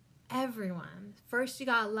 Everyone. First you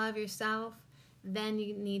gotta love yourself, then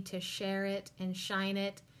you need to share it and shine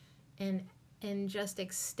it and just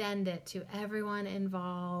extend it to everyone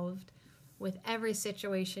involved with every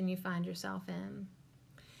situation you find yourself in.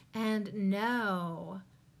 And know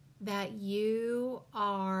that you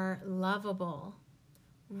are lovable.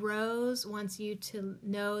 Rose wants you to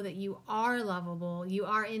know that you are lovable. You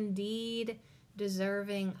are indeed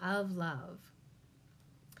deserving of love.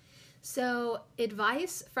 So,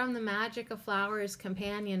 advice from the Magic of Flowers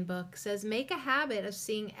companion book says, make a habit of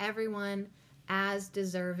seeing everyone as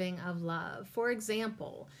deserving of love. For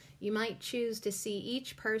example, you might choose to see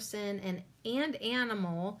each person and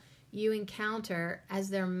animal you encounter as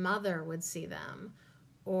their mother would see them,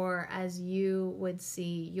 or as you would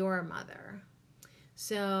see your mother.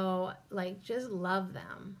 So, like, just love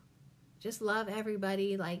them. Just love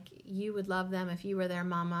everybody like you would love them if you were their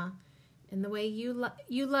mama. And the way you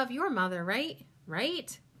love your mother, right?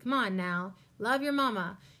 Right? Come on now. Love your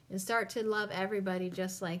mama and start to love everybody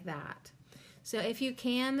just like that. So if you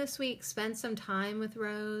can this week, spend some time with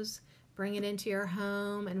Rose. Bring it into your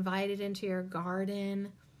home. Invite it into your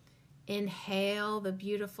garden. Inhale the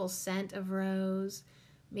beautiful scent of rose.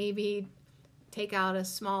 Maybe take out a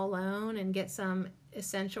small loan and get some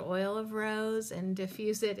essential oil of rose and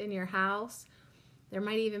diffuse it in your house. There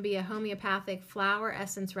might even be a homeopathic flower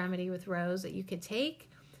essence remedy with rose that you could take.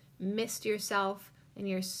 Mist yourself in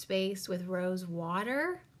your space with rose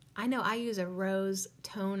water. I know I use a rose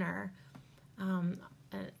toner,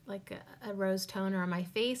 like a rose toner on my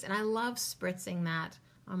face, and I love spritzing that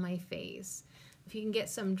on my face. If you can get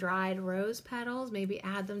some dried rose petals, maybe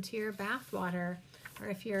add them to your bath water. Or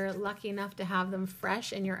if you're lucky enough to have them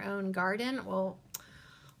fresh in your own garden, well,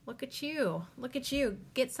 look at you. Look at you.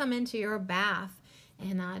 Get some into your bath.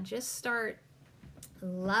 And just start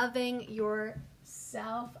loving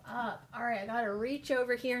yourself up. All right, I got to reach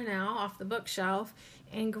over here now off the bookshelf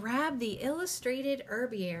and grab the Illustrated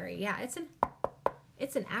Herbiary. Yeah,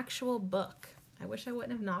 it's an actual book. I wish I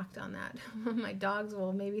wouldn't have knocked on that. My dogs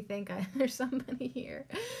will maybe think there's somebody here.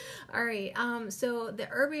 All right, so the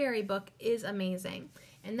Herbiary book is amazing.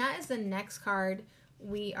 And that is the next card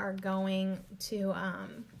we are going to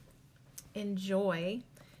enjoy.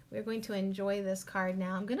 We're going to enjoy this card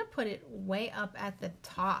now. I'm going to put it way up at the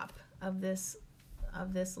top of this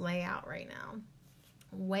layout right now.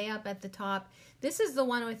 Way up at the top. This is the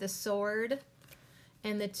one with the sword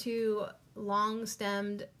and the two long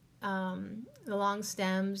stems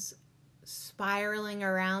spiraling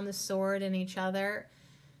around the sword and each other.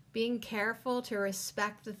 Being careful to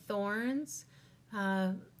respect the thorns,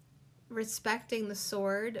 respecting the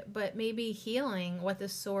sword, but maybe healing what the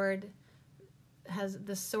sword has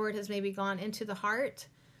maybe gone into the heart,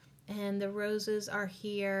 and the roses are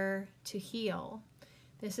here to heal.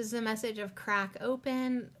 This is the message of crack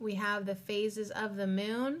open. We have the phases of the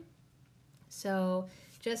moon. So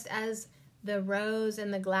just as the rose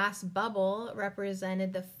and the glass bubble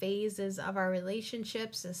represented the phases of our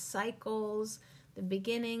relationships, the cycles, the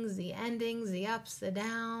beginnings, the endings, the ups, the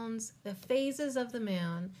downs, the phases of the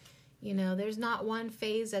moon. You know, there's not one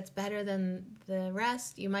phase that's better than the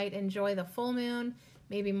rest. You might enjoy the full moon,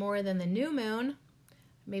 maybe more than the new moon,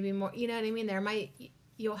 maybe more, you know what I mean?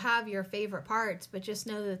 You'll have your favorite parts, but just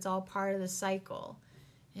know that it's all part of the cycle.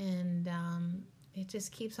 And it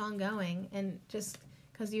just keeps on going. And just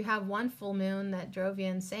because you have one full moon that drove you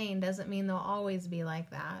insane doesn't mean they'll always be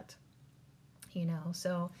like that. You know,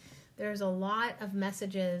 so there's a lot of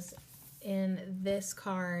messages in this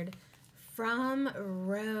card from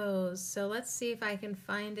Rose. So let's see if I can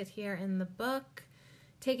find it here in the book.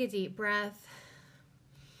 Take a deep breath.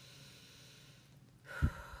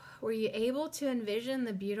 Were you able to envision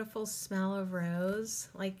the beautiful smell of rose?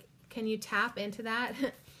 Like, can you tap into that,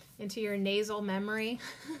 into your nasal memory?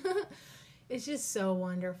 It's just so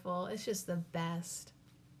wonderful. It's just the best.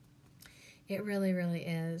 It really, really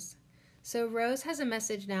is. So Rose has a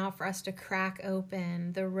message now for us to crack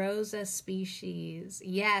open. The Rosa species.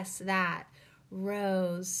 Yes, that.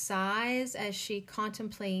 Rose sighs as she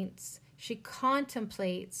contemplates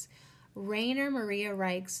Rainer Maria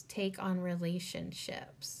Reich's take on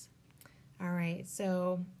relationships. All right,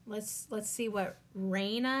 so let's see what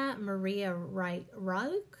Rainer Maria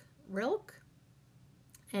Rilke?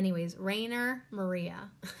 Anyways, Rainer Maria.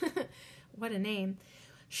 What a name.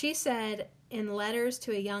 She said in Letters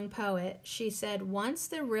to a Young Poet, she said, once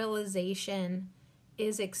the realization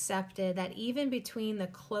is accepted that even between the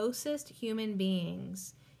closest human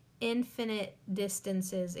beings, infinite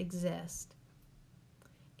distances exist,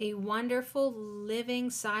 a wonderful living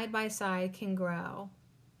side by side can grow.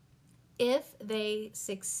 If they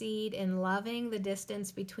succeed in loving the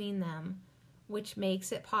distance between them, which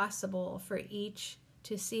makes it possible for each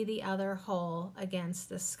to see the other whole against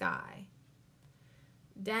the sky.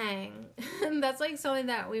 Dang, that's like something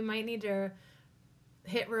that we might need to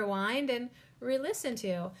hit rewind and re-listen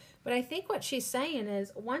to. But I think what she's saying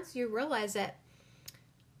is once you realize that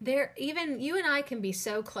even you and I can be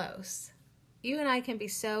so close. You and I can be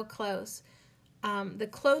so close. The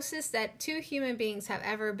closest that two human beings have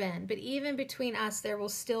ever been. But even between us, there will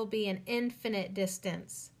still be an infinite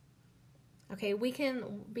distance. Okay, we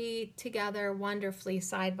can be together wonderfully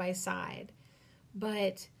side by side.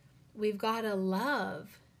 But we've got to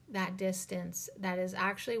love that distance that is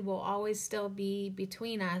actually will always still be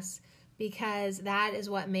between us, because that is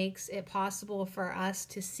what makes it possible for us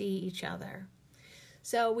to see each other.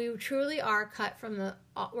 So we truly are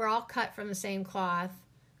we're all cut from the same cloth.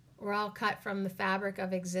 We're all cut from the fabric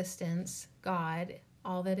of existence, God,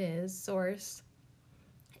 all that is, Source.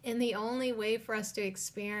 And the only way for us to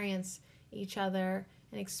experience each other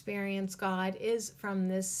and experience God is from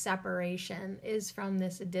this separation, is from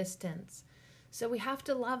this distance. So we have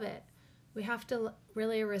to love it. We have to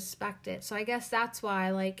really respect it. So I guess that's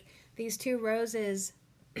why, like, these two roses,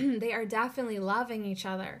 they are definitely loving each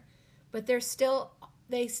other, but they still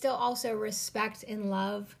also respect and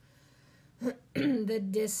love the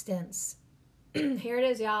distance. Here it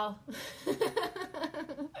is, y'all.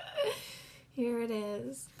 Here it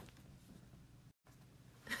is.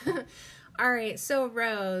 All right, so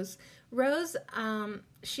Rose,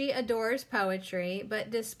 she adores poetry, but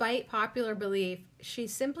despite popular belief, she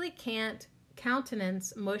simply can't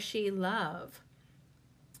countenance mushy love.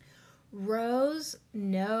 Rose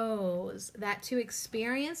knows that to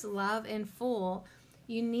experience love in full,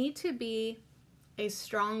 you need to be a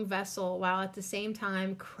strong vessel while at the same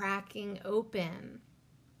time cracking open.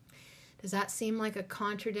 Does that seem like a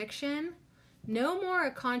contradiction? No more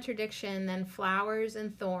a contradiction than flowers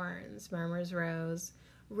and thorns, murmurs Rose.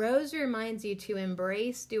 Rose reminds you to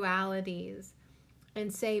embrace dualities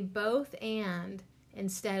and say both and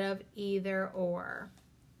instead of either or.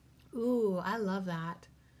 Ooh, I love that.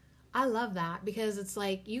 I love that because it's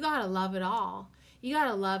like you gotta love it all. You got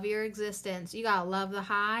to love your existence. You got to love the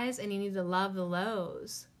highs, and you need to love the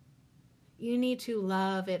lows. You need to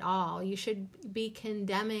love it all. You should be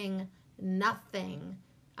condemning nothing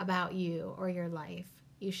about you or your life.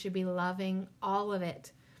 You should be loving all of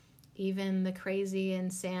it, even the crazy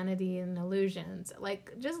insanity and illusions.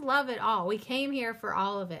 Like, just love it all. We came here for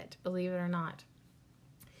all of it, believe it or not.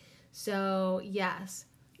 So, yes,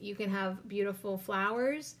 you can have beautiful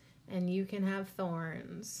flowers and you can have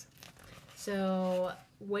thorns. So,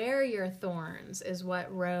 wear your thorns is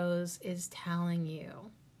what Rose is telling you.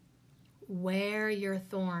 Wear your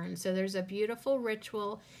thorns. So there's a beautiful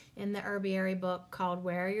ritual in the Herbiary book called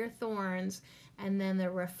Wear Your Thorns, and then the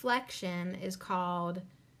reflection is called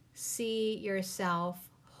See Yourself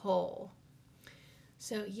Whole.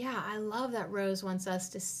 So yeah, I love that Rose wants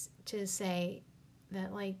us to say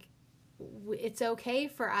that, like, it's okay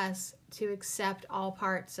for us to accept all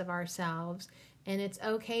parts of ourselves, and it's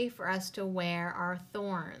okay for us to wear our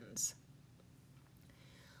thorns.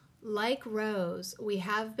 Like Rose, we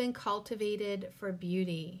have been cultivated for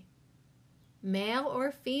beauty. Male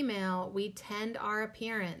or female, we tend our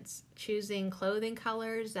appearance, choosing clothing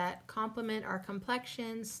colors that complement our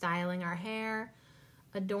complexion, styling our hair,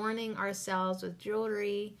 adorning ourselves with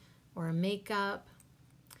jewelry or makeup.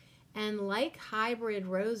 And like hybrid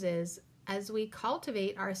roses, as we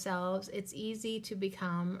cultivate ourselves, it's easy to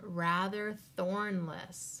become rather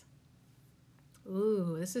thornless.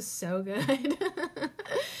 Ooh, this is so good.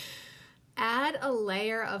 Add a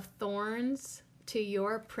layer of thorns to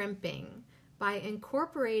your primping by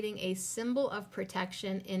incorporating a symbol of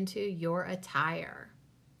protection into your attire.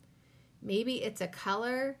 Maybe it's a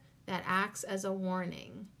color that acts as a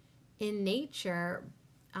warning. In nature,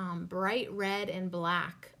 bright red and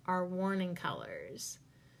black are warning colors.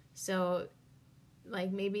 So,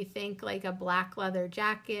 like, maybe think like a black leather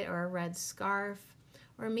jacket or a red scarf,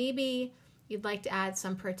 or maybe you'd like to add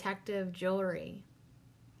some protective jewelry.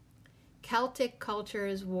 Celtic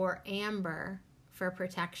cultures wore amber for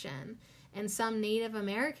protection, and some Native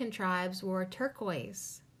American tribes wore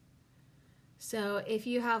turquoise. So if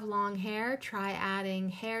you have long hair, try adding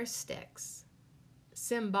hair sticks,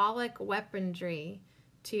 symbolic weaponry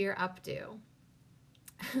to your updo.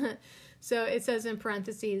 So it says in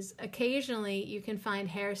parentheses, occasionally you can find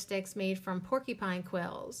hair sticks made from porcupine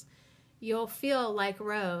quills. You'll feel like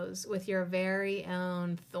Rose with your very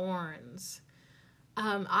own thorns.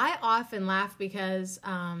 I often laugh because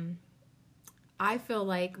I feel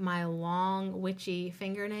like my long, witchy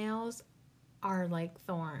fingernails are like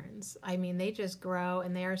thorns. I mean, they just grow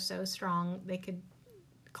and they are so strong they could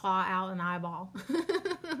claw out an eyeball.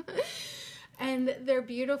 And they're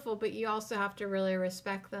beautiful, but you also have to really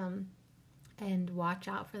respect them and watch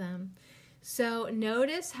out for them. So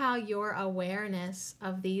notice how your awareness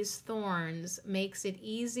of these thorns makes it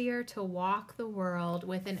easier to walk the world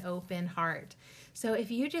with an open heart. So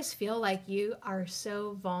if you just feel like you are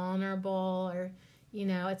so vulnerable, or, you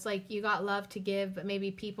know, it's like you got love to give, but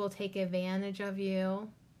maybe people take advantage of you.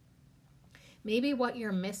 Maybe what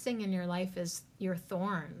you're missing in your life is your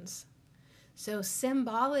thorns. So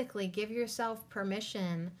symbolically give yourself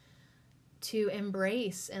permission to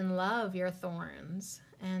embrace and love your thorns,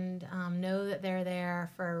 and know that they're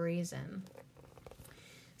there for a reason.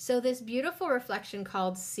 So this beautiful reflection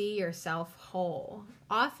called See Yourself Whole.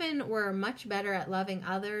 Often we're much better at loving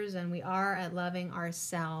others than we are at loving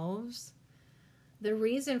ourselves. The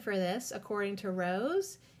reason for this, according to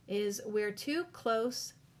Rose, is we're too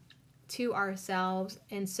close to ourselves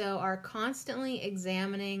and so are constantly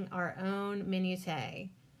examining our own minutiae.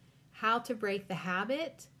 How to break the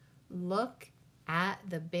habit? Look at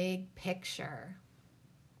the big picture.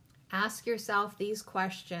 Ask yourself these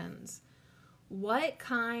questions. What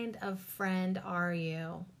kind of friend are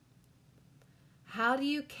you? How do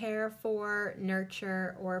you care for,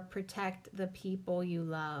 nurture, or protect the people you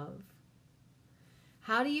love?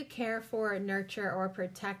 How do you care for, nurture, or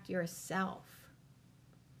protect yourself?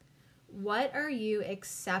 What are you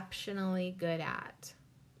exceptionally good at?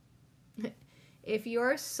 If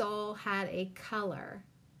your soul had a color,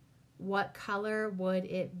 what color would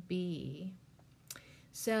it be?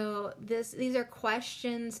 So these are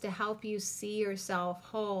questions to help you see yourself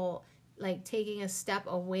whole, like taking a step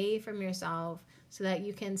away from yourself so that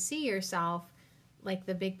you can see yourself like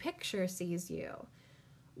the big picture sees you.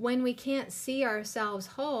 When we can't see ourselves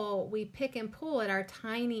whole, we pick and pull at our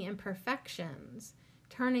tiny imperfections,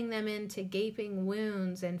 turning them into gaping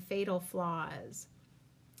wounds and fatal flaws.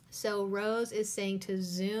 So Rose is saying to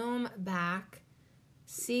zoom back,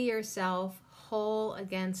 see yourself whole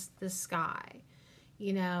against the sky.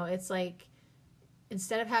 You know, it's like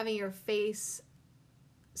instead of having your face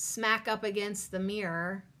smack up against the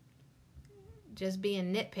mirror, just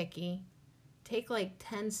being nitpicky, take like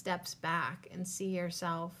 10 steps back and see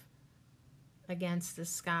yourself against the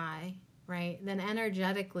sky, right? Then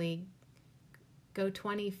energetically go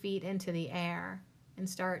 20 feet into the air and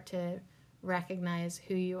start to recognize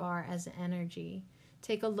who you are as an energy.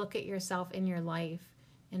 Take a look at yourself in your life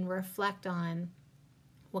and reflect on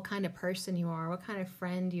what kind of person you are, what kind of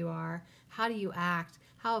friend you are, how do you act,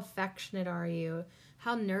 how affectionate are you,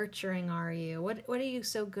 how nurturing are you, what are you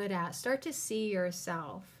so good at? Start to see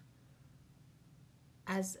yourself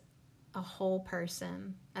as a whole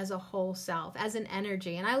person, as a whole self, as an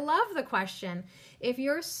energy. And I love the question, if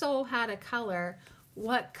your soul had a color,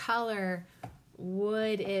 what color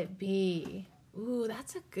would it be? Ooh,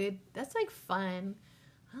 that's like fun.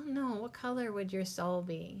 I don't know, what color would your soul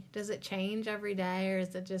be? Does it change every day, or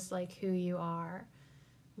is it just like who you are?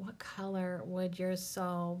 What color would your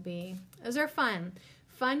soul be? Those are fun.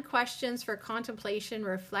 Fun questions for contemplation,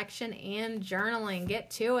 reflection, and journaling. Get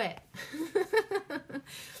to it.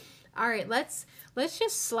 All right, let's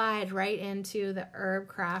just slide right into the Herb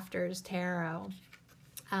Crafters Tarot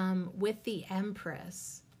with the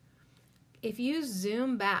Empress. If you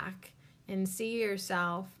zoom back and see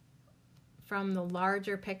yourself from the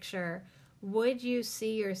larger picture, would you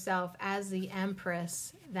see yourself as the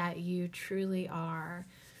Empress that you truly are?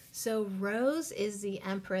 So Rose is the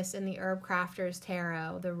Empress in the Herb Crafters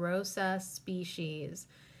Tarot, the Rosa species.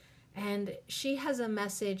 And she has a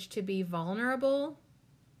message to be vulnerable,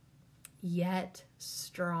 yet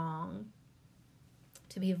strong.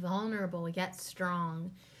 To be vulnerable, yet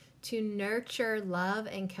strong. To nurture love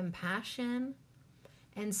and compassion,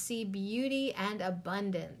 and see beauty and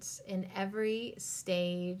abundance in every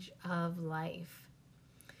stage of life.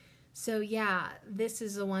 So yeah, this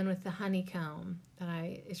is the one with the honeycomb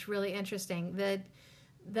it's really interesting.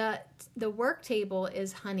 The work table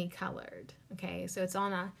is honey colored. Okay, so it's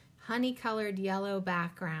on a honey colored yellow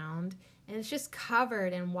background, and it's just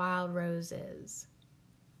covered in wild roses.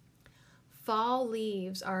 Fall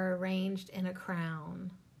leaves are arranged in a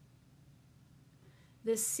crown.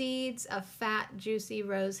 The seeds of fat, juicy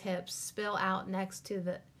rose hips spill out next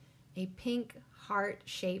to a pink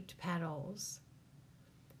heart-shaped petals.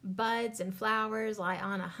 Buds and flowers lie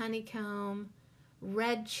on a honeycomb.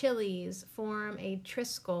 Red chilies form a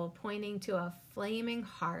triskel pointing to a flaming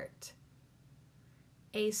heart.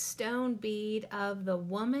 A stone bead of the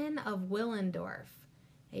Woman of Willendorf,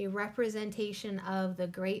 a representation of the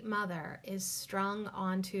Great Mother, is strung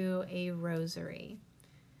onto a rosary.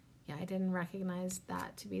 Yeah, I didn't recognize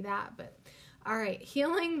that to be that, but all right.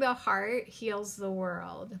 Healing the heart heals the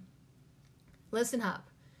world. Listen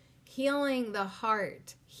up. Healing the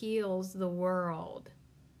heart heals the world.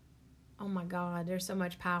 Oh my God, there's so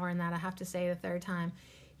much power in that. I have to say it a third time.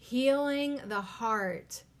 Healing the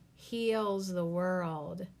heart heals the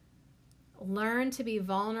world. Learn to be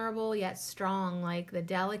vulnerable yet strong, like the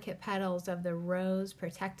delicate petals of the rose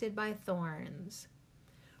protected by thorns.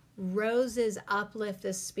 Roses uplift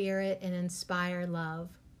the spirit and inspire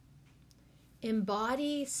love.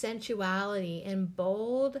 Embody sensuality in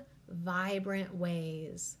bold, vibrant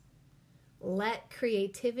ways. Let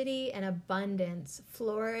creativity and abundance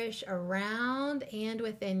flourish around and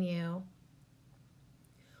within you.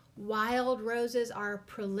 Wild roses are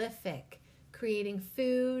prolific, creating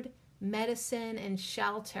food, medicine, and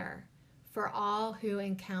shelter for all who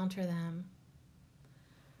encounter them.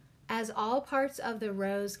 As all parts of the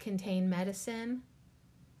rose contain medicine,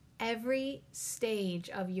 every stage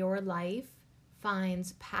of your life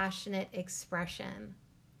finds passionate expression.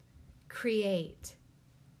 Create,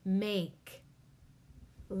 make,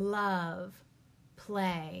 love,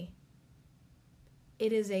 play.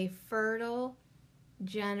 It is a fertile,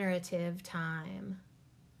 generative time.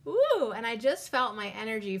 Ooh, and I just felt my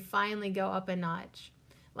energy finally go up a notch.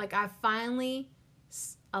 Like I finally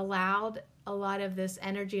allowed a lot of this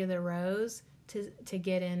energy of the rose to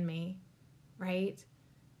get in me, right?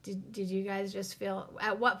 Did you guys just feel,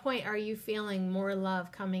 at what point are you feeling more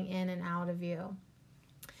love coming in and out of you?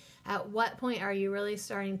 At what point are you really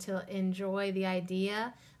starting to enjoy the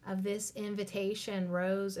idea of this invitation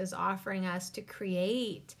Rose is offering us to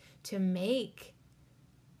create, to make,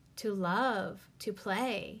 to love, to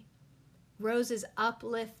play? Roses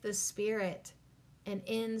uplift the spirit and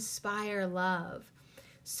inspire love.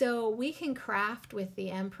 So we can craft with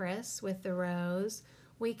the Empress, with the rose.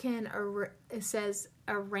 We can, it says,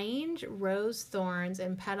 arrange rose thorns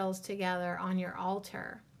and petals together on your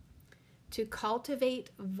altar to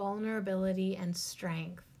cultivate vulnerability and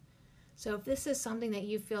strength. So if this is something that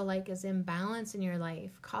you feel like is imbalance in your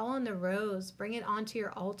life, call on the rose, bring it onto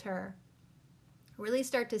your altar. Really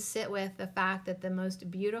start to sit with the fact that the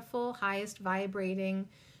most beautiful, highest vibrating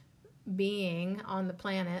being on the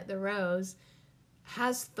planet, the rose,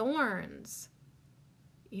 has thorns.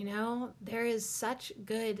 You know, there is such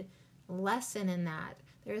good lesson in that.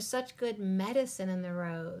 There is such good medicine in the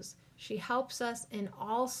rose. She helps us in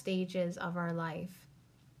all stages of our life.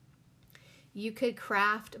 You could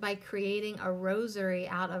craft by creating a rosary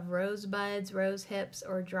out of rosebuds, rose hips,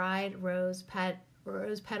 or dried rose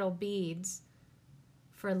petal beads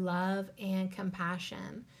for love and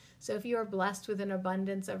compassion. So if you are blessed with an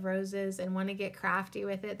abundance of roses and want to get crafty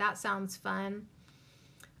with it, that sounds fun.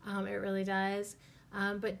 It really does.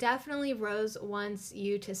 But definitely Rose wants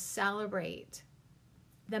you to celebrate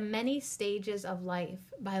the many stages of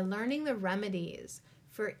life by learning the remedies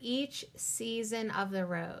for each season of the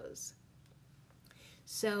rose.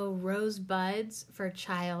 So rose buds for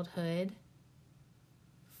childhood,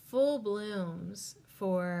 full blooms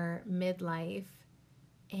for midlife,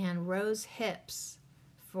 and rose hips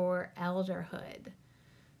for elderhood.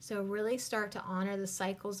 So really start to honor the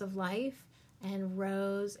cycles of life, and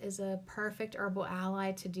Rose is a perfect herbal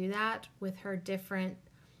ally to do that with her different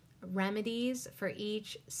remedies for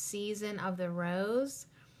each season of the rose.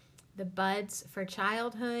 The buds for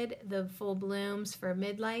childhood, the full blooms for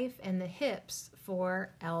midlife, and the hips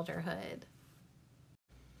for elderhood.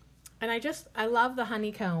 And I love the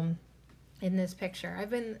honeycomb in this picture.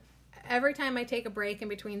 Every time I take a break in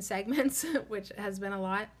between segments, which has been a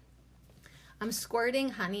lot, I'm squirting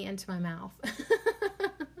honey into my mouth.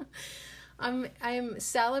 I'm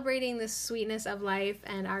celebrating the sweetness of life,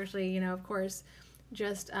 and actually, of course,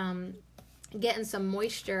 just getting some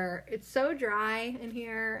moisture. It's so dry in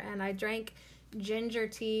here, and I drank ginger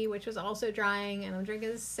tea, which was also drying, and I'm drinking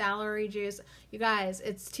this celery juice. You guys,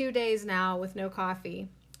 it's 2 days now with no coffee,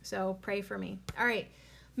 so pray for me. All right,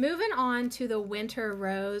 moving on to the winter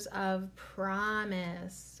rose of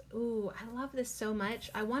promise. Ooh, I love this so much.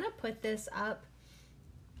 I want to put this up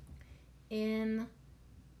in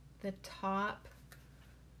the top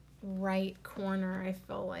right corner. I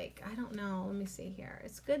feel like, I don't know, let me see here.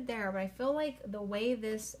 It's good there, but I feel like the way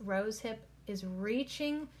this rose hip is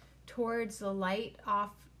reaching towards the light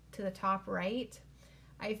off to the top right,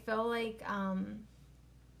 I feel like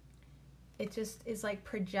it just is like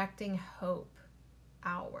projecting hope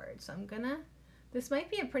outward. So this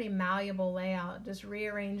might be a pretty malleable layout, just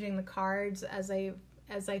rearranging the cards as I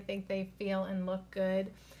think they feel and look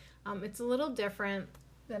good. It's a little different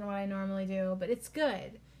than what I normally do, but it's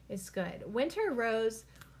good. It's good. Winter rose,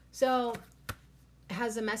 so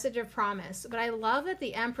has a message of promise, but I love that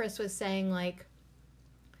the Empress was saying, like,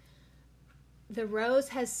 the rose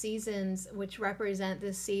has seasons which represent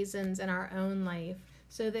the seasons in our own life.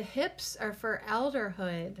 So the hips are for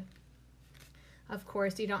elderhood. Of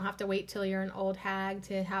course, you don't have to wait till you're an old hag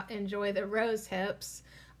to enjoy the rose hips,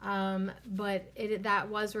 but that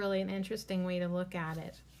was really an interesting way to look at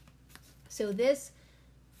it. So this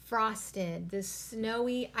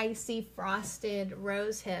snowy, icy, frosted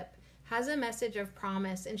rose hip has a message of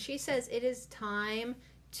promise, and she says it is time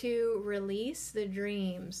to release the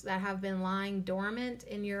dreams that have been lying dormant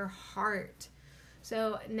in your heart.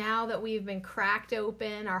 So now that we've been cracked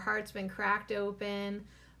open, our heart's been cracked open,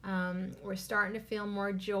 we're starting to feel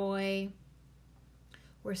more joy.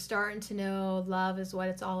 We're starting to know love is what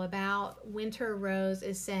it's all about. Winter Rose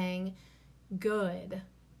is saying, good.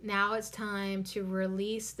 Now it's time to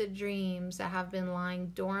release the dreams that have been lying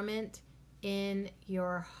dormant in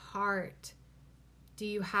your heart. Do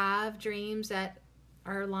you have dreams that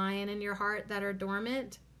are lying in your heart that are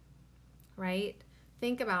dormant? Right?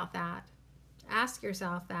 Think about that. Ask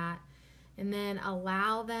yourself that. And then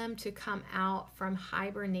allow them to come out from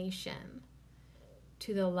hibernation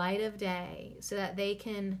to the light of day so that they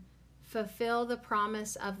can fulfill the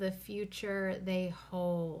promise of the future they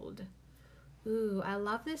hold. Ooh, I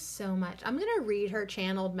love this so much. I'm going to read her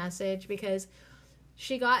channeled message because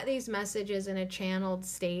she got these messages in a channeled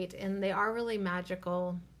state, and they are really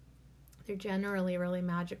magical. They're generally really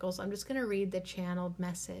magical. So I'm just going to read the channeled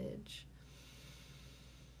message.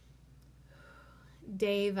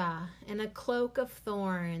 Deva, in a cloak of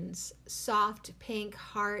thorns, soft pink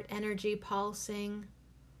heart energy pulsing,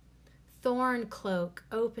 thorn cloak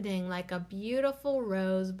opening like a beautiful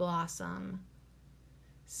rose blossom,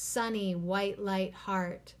 sunny white light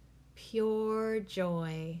heart, pure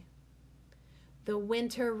joy. The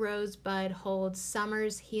winter rosebud holds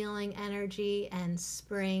summer's healing energy and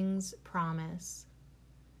spring's promise.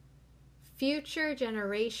 Future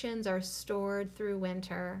generations are stored through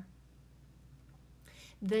winter.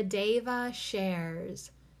 The Deva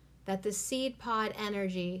shares that the seed pod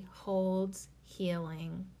energy holds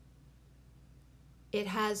healing. It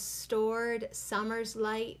has stored summer's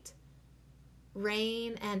light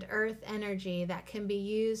rain and earth energy that can be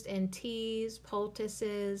used in teas,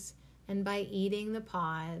 poultices, and by eating the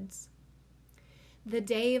pods. The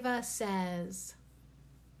Deva says,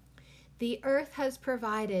 the earth has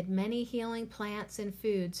provided many healing plants and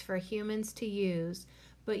foods for humans to use,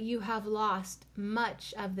 but you have lost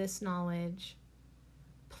much of this knowledge.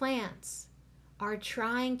 Plants are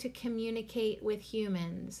trying to communicate with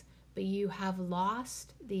humans, but you have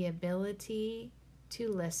lost the ability to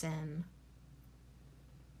listen.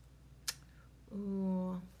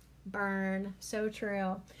 Ooh, burn. So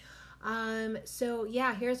true. So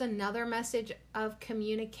yeah, here's another message of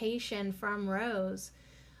communication from Rose.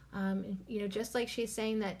 Just like she's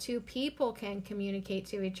saying that two people can communicate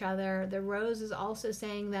to each other, the Rose is also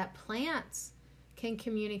saying that plants can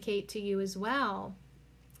communicate to you as well.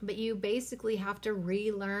 But you basically have to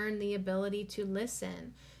relearn the ability to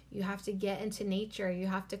listen. You have to get into nature. You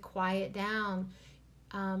have to quiet down.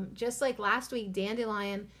 Just like last week,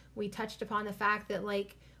 dandelion, we touched upon the fact that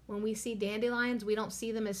like when we see dandelions, we don't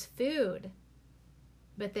see them as food,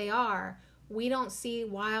 but they are. We don't see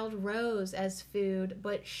wild rose as food,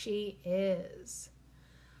 but she is.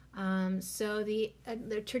 So the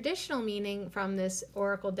traditional meaning from this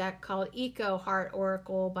oracle deck called Eco Heart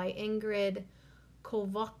Oracle by Ingrid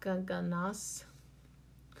Kolvakagas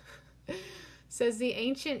says the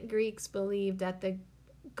ancient Greeks believed that the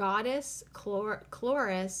goddess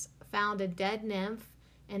Chloris found a dead nymph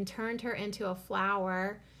and turned her into a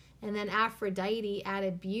flower, and then Aphrodite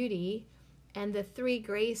added beauty and the three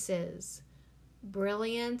graces: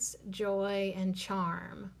 brilliance, joy, and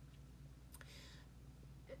charm.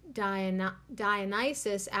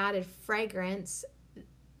 Dionysus added fragrance.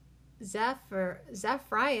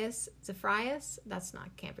 Zephyrius, that's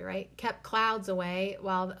not, can't be right, kept clouds away,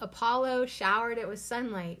 while Apollo showered it with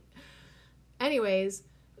sunlight. Anyways,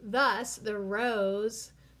 thus the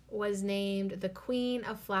rose was named the Queen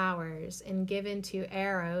of Flowers and given to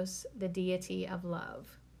Eros, the deity of love.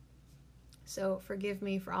 So forgive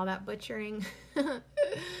me for all that butchering,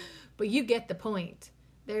 but you get the point.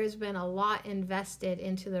 There's been a lot invested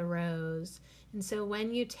into the rose. And so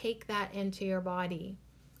when you take that into your body,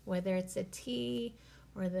 whether it's a tea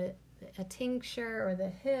or a tincture or the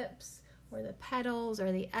hips or the petals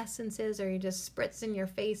or the essences, or you just spritz in your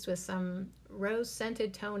face with some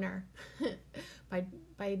rose-scented toner by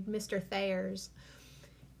Mr. Thayer's,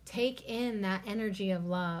 take in that energy of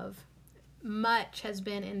love. Much has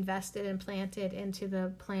been invested and planted into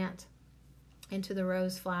the plant, into the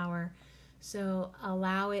rose flower. So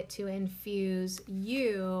allow it to infuse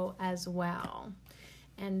you as well.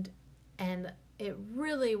 And it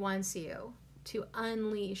really wants you to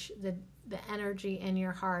unleash the energy in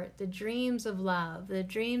your heart, the dreams of love, the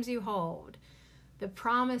dreams you hold, the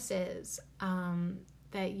promises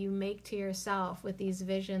that you make to yourself with these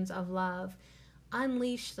visions of love.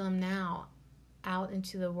 Unleash them now out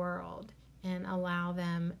into the world and allow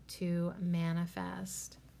them to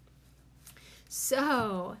manifest.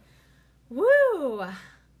 So, woo!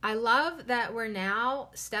 I love that we're now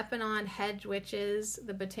stepping on Hedge Witches,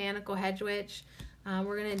 the Botanical Hedge Witch.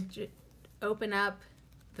 We're going to open up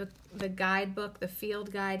the guidebook, the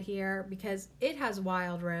field guide here, because it has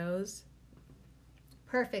wild rose.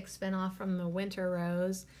 Perfect spinoff from the winter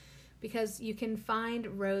rose, because you can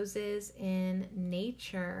find roses in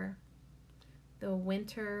nature. The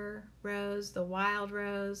winter rose, the wild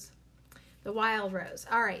rose. The wild rose.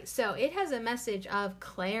 All right, so it has a message of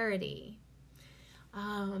clarity.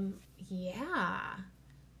 Yeah,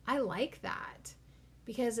 I like that,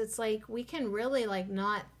 because it's like we can really like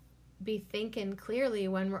not be thinking clearly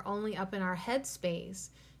when we're only up in our head space.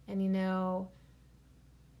 And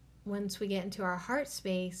once we get into our heart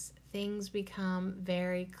space, things become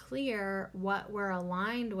very clear what we're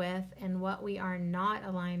aligned with and what we are not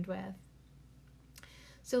aligned with.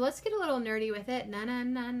 So let's get a little nerdy with it. Na na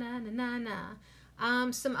na na na na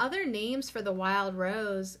na. Some other names for the wild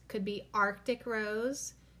rose could be Arctic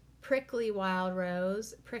rose, prickly wild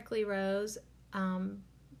rose, prickly rose,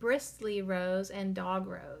 bristly rose, and dog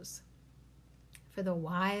rose for the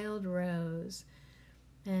wild rose.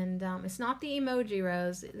 And it's not the emoji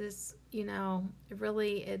rose. This,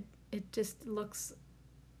 it just looks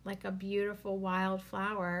like a beautiful wild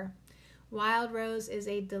flower. Wild rose is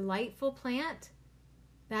a delightful plant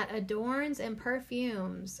that adorns and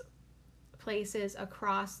perfumes places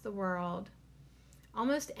across the world.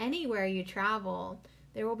 Almost anywhere you travel,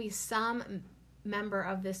 there will be some member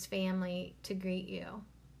of this family to greet you.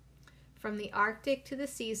 From the Arctic to the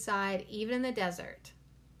seaside, even in the desert,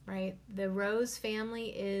 right? The rose family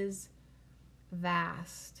is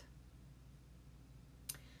vast.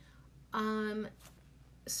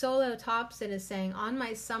 Solo Thompson is saying, on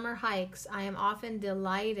my summer hikes, I am often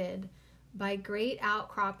delighted by great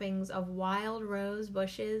outcroppings of wild rose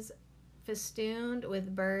bushes festooned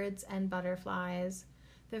with birds and butterflies.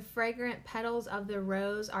 The fragrant petals of the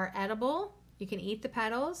rose are edible. You can eat the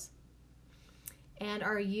petals, and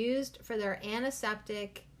are used for their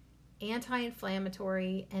antiseptic,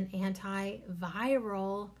 anti-inflammatory, and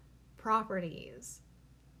antiviral properties.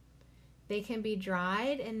 They can be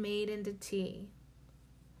dried and made into tea.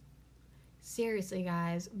 Seriously,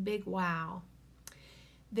 guys, big wow.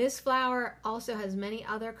 This flower also has many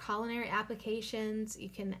other culinary applications.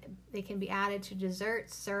 They can be added to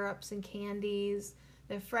desserts, syrups, and candies.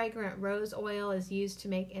 The fragrant rose oil is used to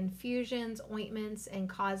make infusions, ointments, and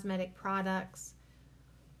cosmetic products.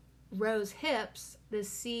 Rose hips, the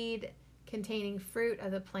seed containing fruit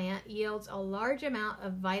of the plant, yields a large amount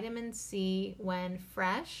of vitamin C when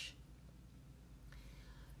fresh.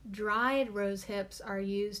 Dried rose hips are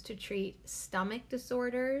used to treat stomach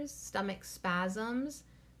disorders, stomach spasms,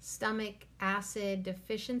 stomach acid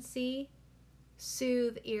deficiency,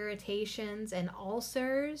 soothe irritations and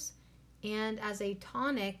ulcers, and as a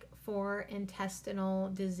tonic for intestinal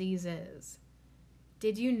diseases.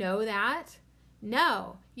 Did you know that?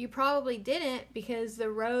 No, you probably didn't, because the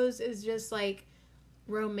rose is just like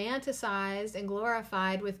romanticized and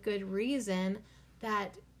glorified with good reason,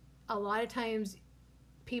 that a lot of times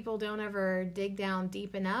people don't ever dig down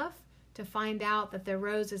deep enough to find out that the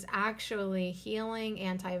rose is actually healing,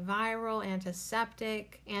 antiviral,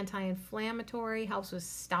 antiseptic, anti-inflammatory, helps with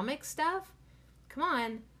stomach stuff. Come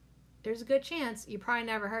on, there's a good chance you probably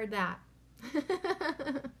never heard that.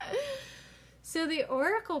 So the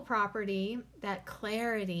oracle property, that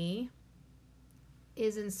clarity,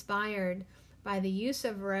 is inspired by the use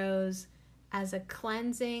of rose as a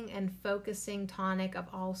cleansing and focusing tonic of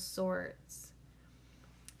all sorts.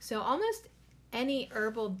 So almost any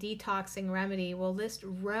herbal detoxing remedy will list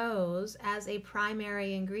rose as a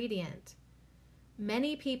primary ingredient.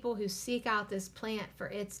 Many people who seek out this plant for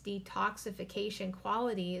its detoxification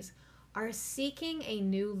qualities are seeking a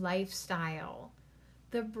new lifestyle,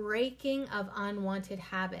 the breaking of unwanted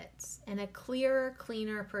habits, and a clearer,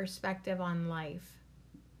 cleaner perspective on life.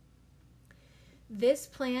 This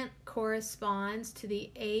plant corresponds to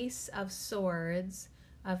the Ace of Swords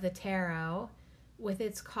of the Tarot, with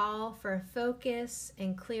its call for focus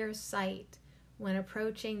and clear sight when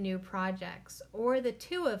approaching new projects, or the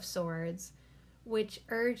Two of Swords, which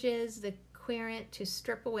urges the querent to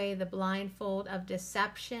strip away the blindfold of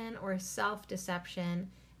deception or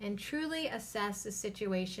self-deception and truly assess the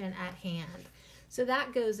situation at hand. So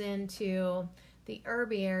that goes into the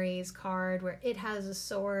Herbiaries card, where it has a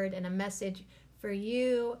sword and a message for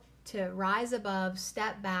you to rise above,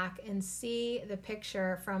 step back, and see the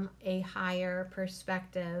picture from a higher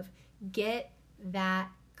perspective. Get that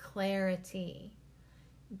clarity.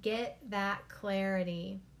 Get that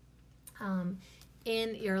clarity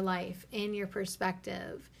in your life, in your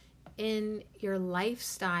perspective, in your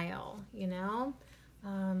lifestyle, you know?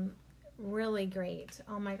 Really great.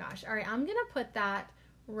 Oh my gosh. All right, I'm going to put that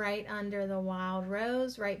right under the wild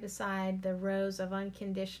rose, right beside the rose of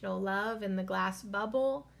unconditional love in the glass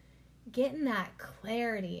bubble. Getting that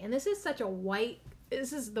clarity. And this is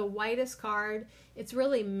this is the whitest card. It's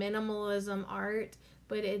really minimalism art,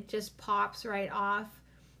 but it just pops right off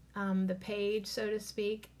the page, so to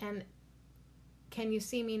speak. And can you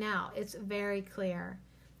see me now? It's very clear.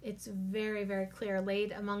 It's very, very clear.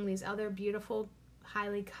 Laid among these other beautiful,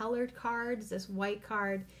 highly colored cards, this white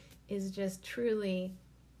card is just truly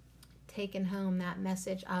taking home that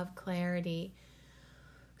message of clarity.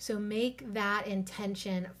 So make that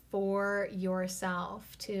intention for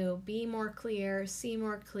yourself to be more clear, see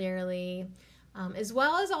more clearly, as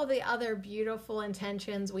well as all the other beautiful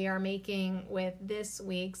intentions we are making with this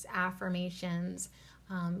week's affirmations.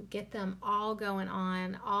 Get them all going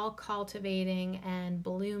on, all cultivating and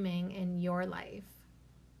blooming in your life.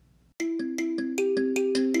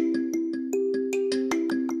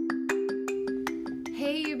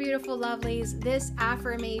 Hey, you beautiful lovelies. This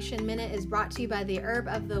affirmation minute is brought to you by the herb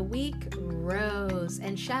of the week, rose.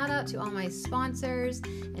 And shout out to all my sponsors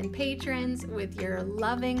and patrons with your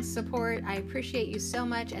loving support. I appreciate you so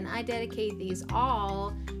much, and I dedicate these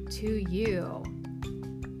all to you.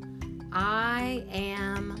 I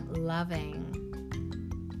am loving.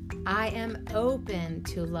 I am open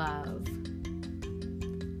to love.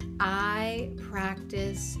 I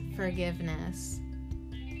practice forgiveness.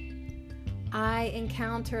 I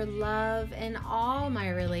encounter love in all my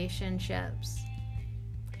relationships.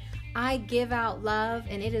 I give out love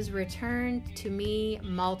and it is returned to me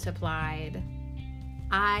multiplied.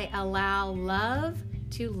 I allow love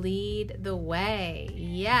to lead the way.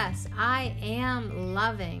 Yes, I am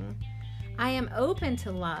loving. I am open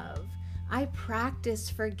to love. I practice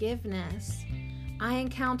forgiveness. I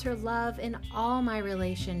encounter love in all my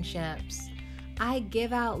relationships. I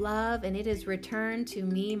give out love and it is returned to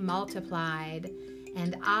me multiplied.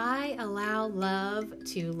 And I allow love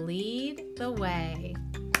to lead the way.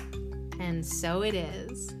 And so it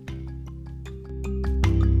is.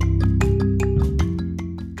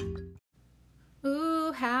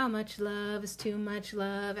 Ooh, how much love is too much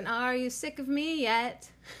love, and are you sick of me yet?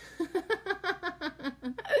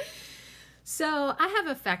 So I have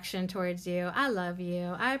affection towards you. I love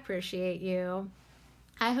you. I appreciate you.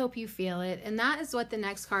 I hope you feel it. And that is what the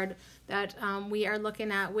next card that we are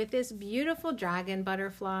looking at with this beautiful dragon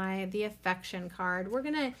butterfly, the affection card. We're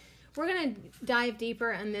gonna dive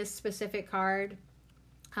deeper on this specific card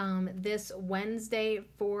this Wednesday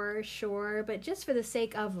for sure. But just for the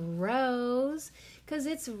sake of Rose, because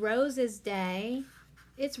it's Rose's day,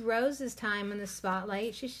 it's Rose's time in the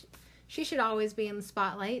spotlight. She should always be in the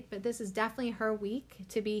spotlight, but this is definitely her week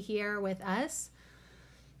to be here with us.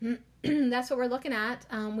 That's what we're looking at.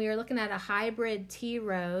 We are looking at a hybrid tea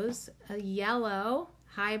rose, a yellow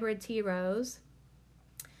hybrid tea rose.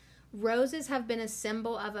 Roses have been a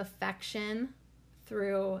symbol of affection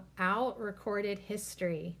throughout recorded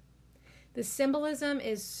history. The symbolism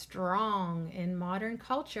is strong in modern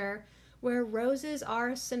culture, where roses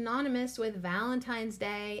are synonymous with Valentine's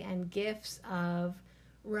Day and gifts of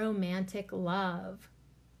romantic love.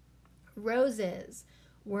 Roses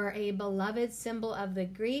were a beloved symbol of the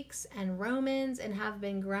Greeks and Romans and have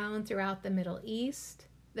been grown throughout the Middle East.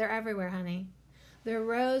 They're everywhere, honey. The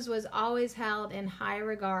rose was always held in high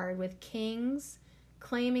regard, with kings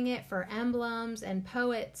claiming it for emblems and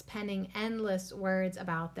poets penning endless words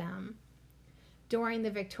about them. During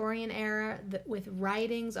the Victorian era, with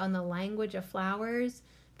writings on the language of flowers,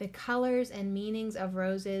 the colors and meanings of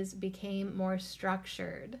roses became more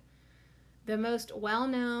structured. The most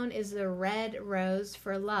well-known is the red rose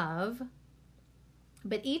for love,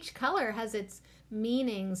 but each color has its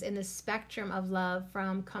meanings in the spectrum of love,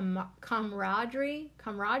 from camaraderie,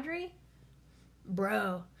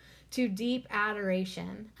 bro, to deep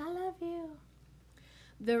adoration. I love you.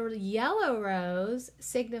 The yellow rose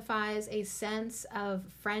signifies a sense of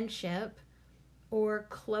friendship or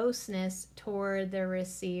closeness toward the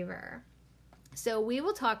receiver. So we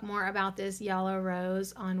will talk more about this yellow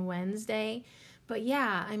rose on Wednesday. But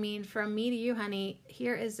yeah, I mean, from me to you, honey,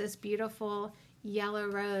 here is this beautiful yellow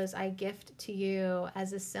rose I gift to you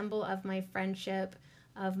as a symbol of my friendship,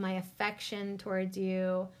 of my affection towards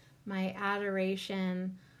you, my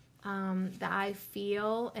adoration, that I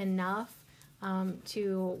feel enough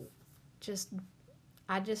to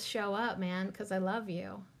I just show up, man, because I love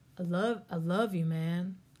you. I love you,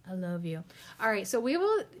 man. I love you. All right, so we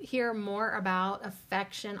will hear more about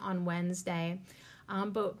affection on Wednesday.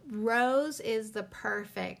 But rose is the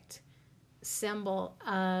perfect symbol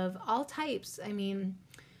of all types. I mean,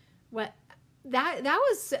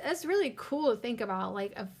 that's really cool to think about.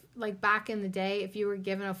 Like back in the day, if you were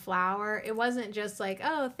given a flower, it wasn't just like,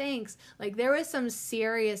 oh, thanks. Like, there was some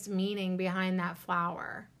serious meaning behind that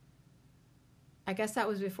flower. I guess that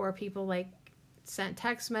was before people sent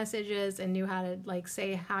text messages and knew how to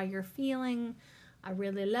say how you're feeling. I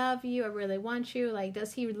really love you. I really want you.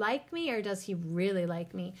 Does he like me or does he really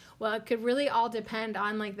like me? Well, it could really all depend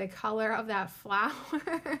on the color of that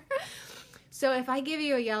flower. So if I give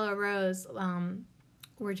you a yellow rose,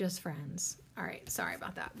 we're just friends. All right. Sorry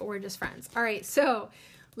about that, but we're just friends. All right. So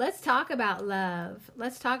let's talk about love.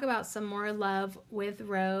 Let's talk about some more love with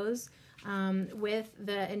Rose, with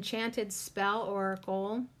the Enchanted Spell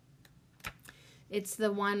Oracle. It's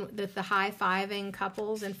the one with the high-fiving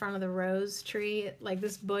couples in front of the rose tree.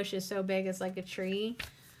 This bush is so big, it's like a tree.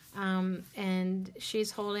 And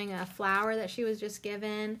she's holding a flower that she was just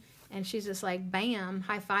given. And she's just bam,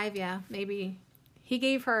 high five ya. Maybe he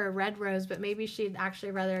gave her a red rose, but maybe she'd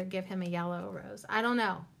actually rather give him a yellow rose. I don't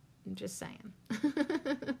know. I'm just saying.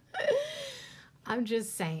 I'm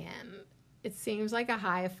just saying. It seems like a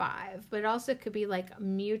high five, but it also could be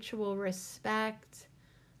mutual respect.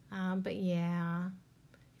 But yeah,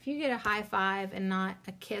 if you get a high five and not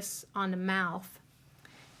a kiss on the mouth,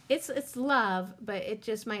 it's love, but it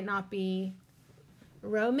just might not be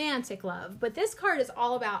romantic love. But this card is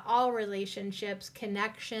all about all relationships,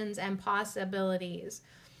 connections, and possibilities.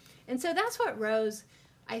 And so that's what Rose,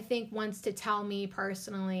 I think, wants to tell me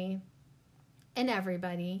personally, and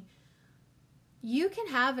everybody. You can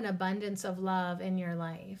have an abundance of love in your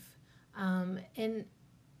life. And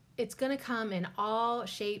it's going to come in all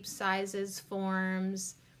shapes, sizes,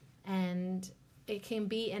 forms, and it can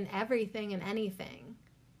be in everything and anything.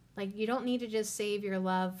 Like, you don't need to just save your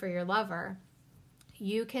love for your lover.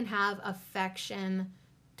 You can have affection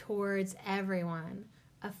towards everyone.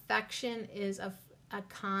 Affection is a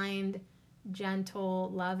kind, gentle,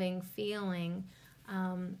 loving feeling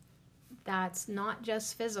that's not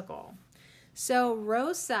just physical. So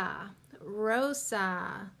Rosa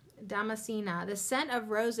Damascena, the scent of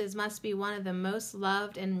roses must be one of the most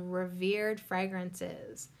loved and revered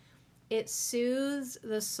fragrances. It soothes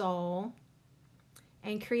the soul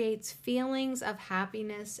and creates feelings of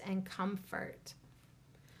happiness and comfort.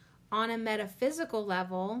 On a metaphysical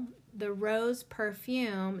level, the rose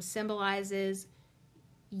perfume symbolizes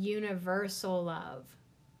universal love.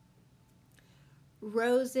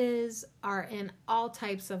 Roses are in all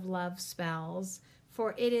types of love spells,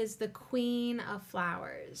 for it is the queen of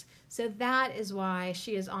flowers. So that is why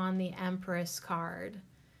she is on the Empress card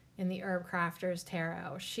in the Herb Crafters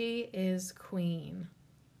Tarot. She is queen.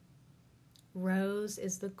 Rose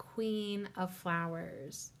is the queen of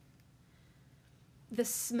flowers. The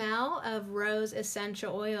smell of rose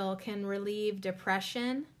essential oil can relieve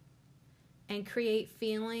depression and create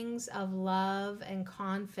feelings of love and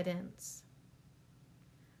confidence.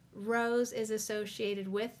 Rose is associated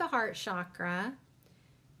with the heart chakra,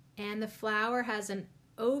 and the flower has an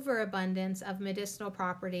overabundance of medicinal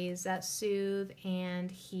properties that soothe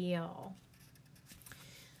and heal.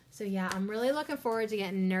 So yeah, I'm really looking forward to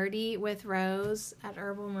getting nerdy with Rose at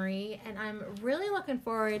Herbal Marie, and I'm really looking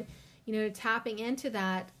forward, to tapping into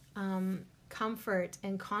that comfort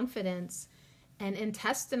and confidence and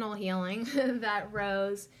intestinal healing that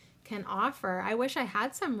Rose can offer. I wish I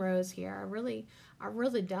had some Rose here. I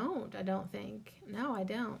really don't. I don't think. No, I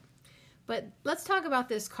don't. But let's talk about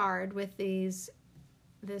this card with this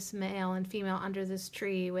male and female under this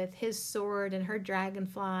tree with his sword and her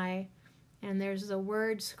dragonfly. And there's a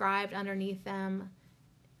word scribed underneath them,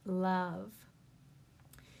 love.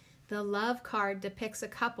 The love card depicts a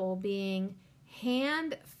couple being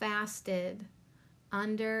hand-fasted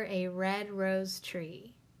under a red rose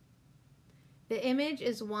tree. The image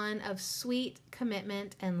is one of sweet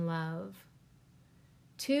commitment and love.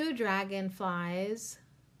 Two dragonflies.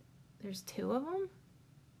 There's two of them?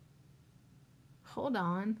 Hold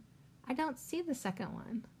on. I don't see the second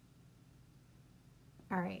one.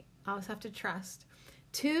 All right. I'll just have to trust.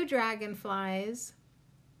 Two dragonflies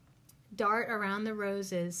dart around the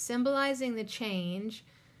roses, symbolizing the change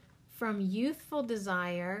from youthful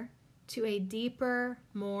desire to a deeper,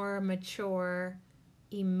 more mature,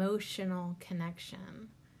 emotional connection.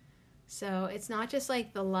 So it's not just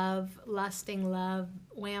like the love, lusting love,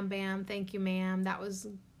 wham bam, thank you ma'am, that was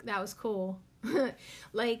cool.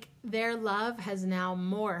 Like their love has now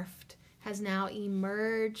morphed, has now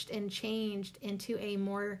emerged and changed into a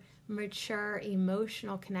more mature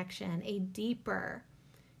emotional connection, a deeper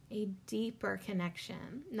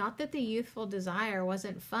connection. Not that the youthful desire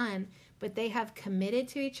wasn't fun, but they have committed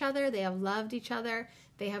to each other, they have loved each other,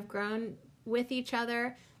 they have grown with each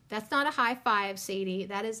other. That's not a high five, Sadie.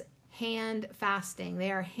 That is hand fasting.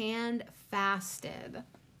 They are hand fasted.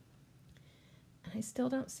 And I still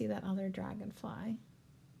don't see that other dragonfly.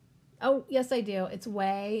 Oh, yes, I do. It's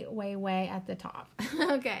way, way, way at the top.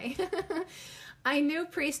 Okay. I knew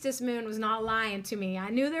Priestess Moon was not lying to me. I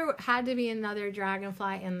knew there had to be another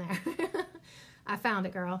dragonfly in there. I found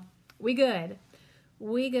it, girl. We good.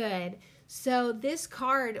 So this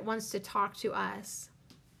card wants to talk to us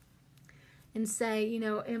and say,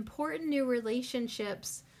 important new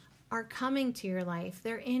relationships are coming to your life.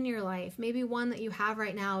 They're in your life. Maybe one that you have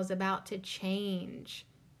right now is about to change.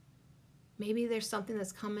 Maybe there's something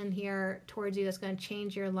that's coming here towards you that's going to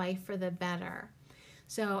change your life for the better.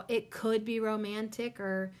 So it could be romantic,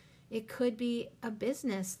 or it could be a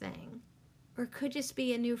business thing, or it could just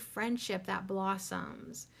be a new friendship that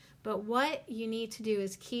blossoms. But what you need to do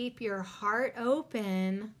is keep your heart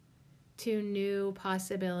open to new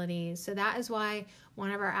possibilities. So that is why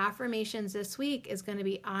one of our affirmations this week is going to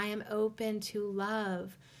be, I am open to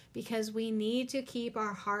love, because we need to keep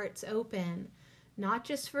our hearts open, not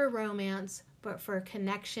just for romance, but for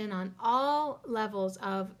connection on all levels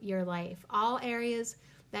of your life, all areas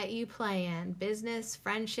that you play in, business,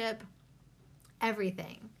 friendship,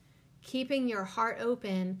 everything. Keeping your heart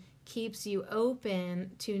open keeps you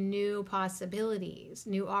open to new possibilities,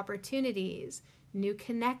 new opportunities, new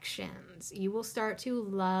connections. You will start to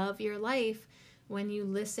love your life when you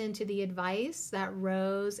listen to the advice that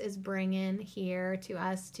Rose is bringing here to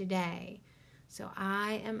us today. So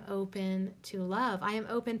I am open to love. I am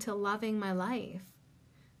open to loving my life.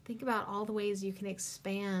 Think about all the ways you can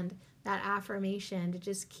expand that affirmation to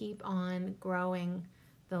just keep on growing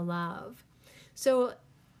the love. So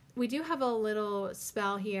we do have a little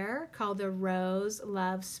spell here called the Rose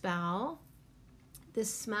Love Spell. The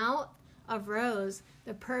smell of rose,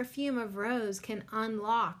 the perfume of rose, can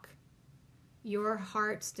unlock your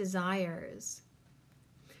heart's desires.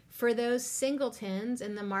 For those singletons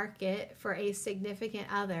in the market for a significant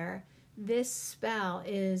other, this spell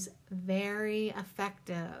is very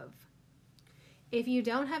effective. If you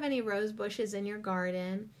don't have any rose bushes in your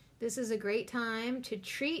garden, this is a great time to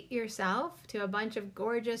treat yourself to a bunch of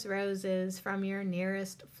gorgeous roses from your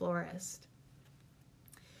nearest florist.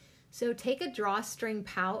 So take a drawstring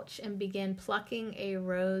pouch and begin plucking a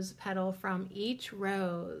rose petal from each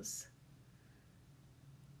rose.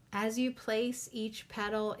 As you place each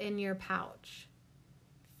petal in your pouch,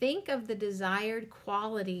 think of the desired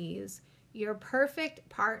qualities your perfect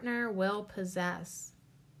partner will possess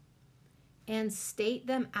and state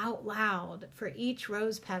them out loud for each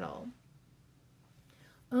rose petal.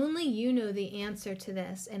 Only you know the answer to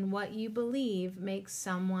this and what you believe makes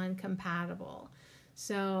someone compatible.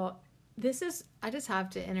 So I just have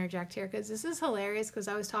to interject here because this is hilarious, because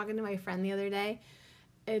I was talking to my friend the other day,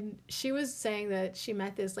 and she was saying that she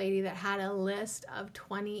met this lady that had a list of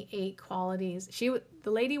 28 qualities.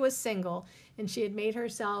 The lady was single, and she had made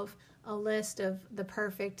herself a list of the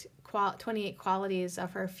perfect 28 qualities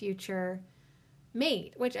of her future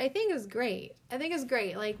mate, which I think is great.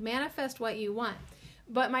 Like, manifest what you want.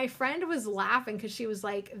 But my friend was laughing because she was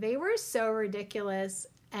like, they were so ridiculous.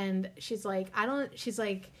 And she's like,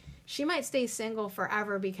 she might stay single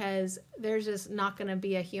forever because there's just not going to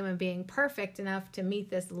be a human being perfect enough to meet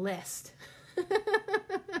this list.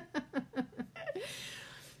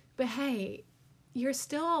 But hey, you're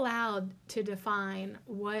still allowed to define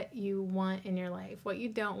what you want in your life, what you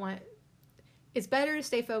don't want. It's better to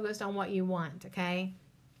stay focused on what you want, okay?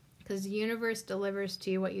 Because the universe delivers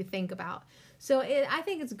to you what you think about. So I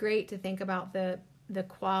think it's great to think about the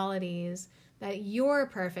qualities that your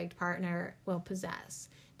perfect partner will possess.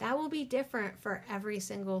 That will be different for every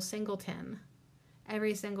single singleton,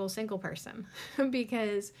 every single single person,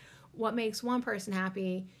 because what makes one person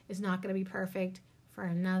happy is not going to be perfect for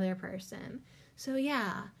another person. So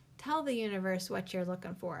yeah, tell the universe what you're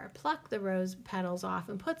looking for. Pluck the rose petals off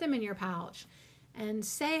and put them in your pouch and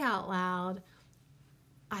say out loud,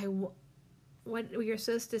 what you're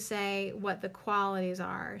supposed to say, what the qualities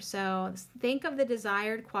are. So think of the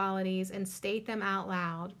desired qualities and state them out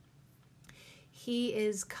loud. He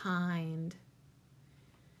is kind.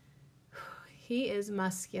 He is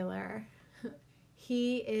muscular.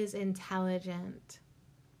 He is intelligent.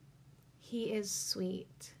 He is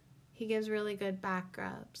sweet. He gives really good back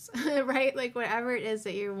rubs, right? Like whatever it is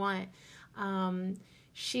that you want.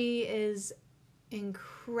 She is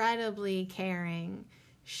incredibly caring.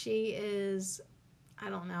 She is, I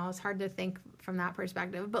don't know, it's hard to think from that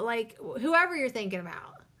perspective, but like whoever you're thinking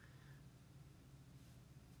about,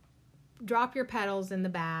 drop your petals in the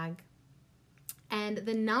bag, and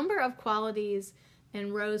the number of qualities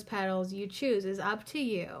and rose petals you choose is up to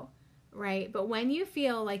you, right? But when you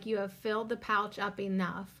feel like you have filled the pouch up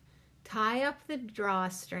enough, tie up the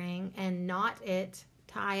drawstring and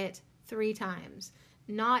tie it 3 times.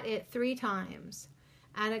 Knot it 3 times.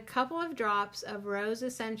 Add a couple of drops of rose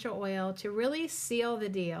essential oil to really seal the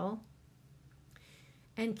deal,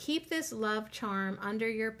 and keep this love charm under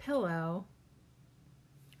your pillow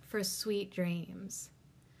for sweet dreams.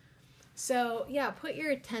 So yeah, put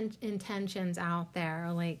your intentions out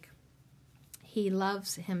there, like he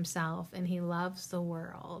loves himself and he loves the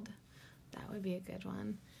world. That would be a good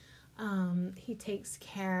one. He takes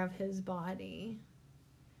care of his body.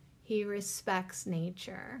 He respects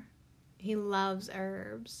nature. He loves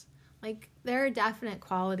herbs. Like, there are definite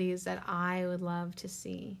qualities that I would love to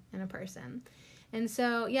see in a person. And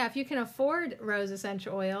so, yeah, if you can afford rose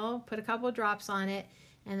essential oil, put a couple of drops on it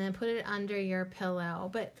and then put it under your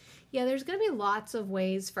pillow. But yeah, there's going to be lots of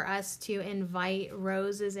ways for us to invite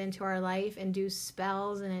roses into our life and do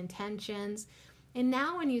spells and intentions. And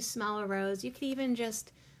now when you smell a rose, you can even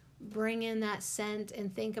just bring in that scent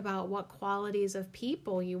and think about what qualities of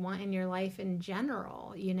people you want in your life in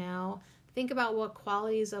general, you know. Think about what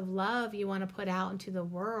qualities of love you want to put out into the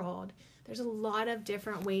world. There's a lot of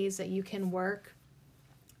different ways that you can work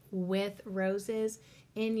with roses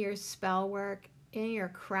in your spell work, in your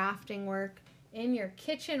crafting work, in your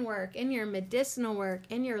kitchen work, in your medicinal work,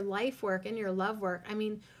 in your life work, in your love work. I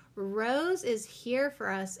mean, rose is here for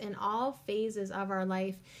us in all phases of our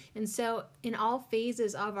life. And so in all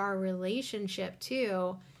phases of our relationship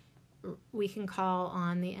too, we can call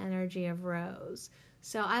on the energy of rose.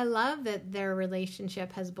 So I love that their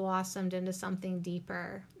relationship has blossomed into something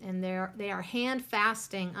deeper, and they are hand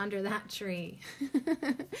fasting under that tree.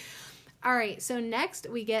 All right, so next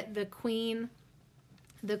we get the queen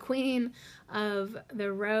of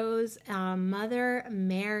the rose, Mother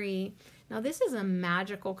Mary. Now this is a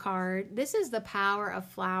magical card. This is the power of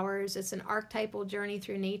flowers. It's an archetypal journey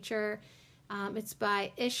through nature. It's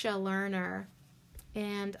by Isha Lerner,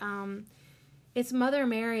 and it's Mother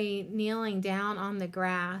Mary kneeling down on the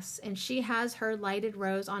grass, and she has her lighted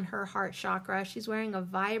rose on her heart chakra. She's wearing a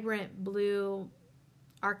vibrant blue,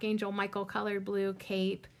 Archangel Michael colored blue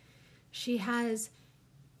cape. She has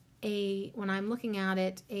when I'm looking at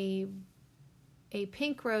it, a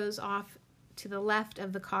pink rose off to the left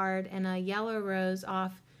of the card and a yellow rose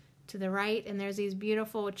off to the right. And there's these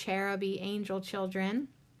beautiful cheruby angel children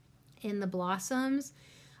in the blossoms.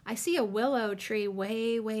 I see a willow tree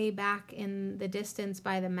way, way back in the distance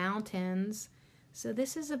by the mountains. So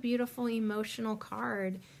this is a beautiful emotional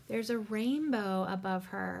card. There's a rainbow above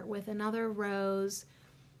her with another rose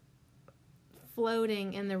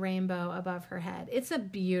floating in the rainbow above her head. It's a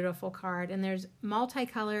beautiful card, and there's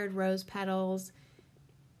multicolored rose petals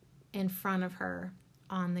in front of her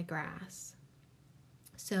on the grass.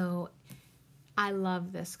 So I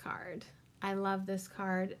love this card. I love this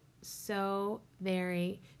card so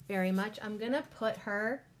very, very much. I'm gonna put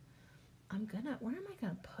her, where am I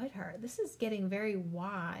gonna put her? This is getting very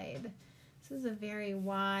wide. This is a very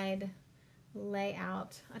wide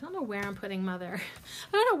layout. I don't know where I'm putting Mother.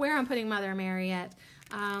 I don't know where I'm putting Mother Mary yet.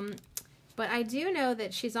 But I do know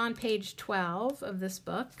that she's on page 12 of this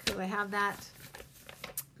book, because I have that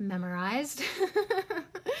memorized.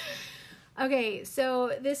 Okay,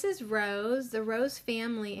 so this is rose. The rose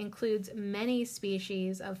family includes many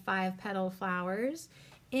species of 5-petal flowers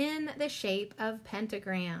in the shape of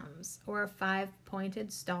pentagrams or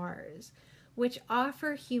 5-pointed stars, which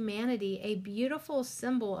offer humanity a beautiful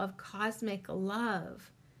symbol of cosmic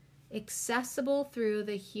love, accessible through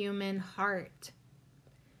the human heart.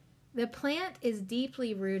 The plant is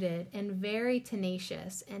deeply rooted and very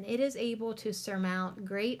tenacious, and it is able to surmount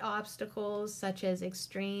great obstacles such as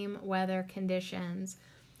extreme weather conditions.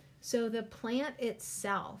 So the plant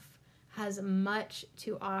itself has much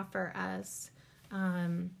to offer us,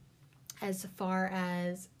 as far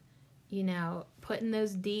as, putting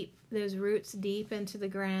those roots deep into the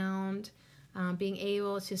ground, being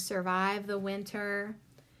able to survive the winter,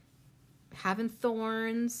 having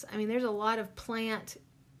thorns. I mean, there's a lot of plant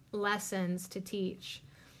lessons to teach.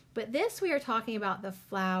 But this, we are talking about the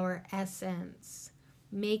flower essence,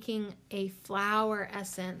 making a flower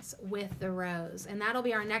essence with the rose. And that'll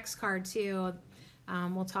be our next card too.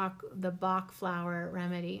 We'll talk the Bach flower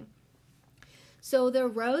remedy. So the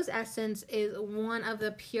rose essence is one of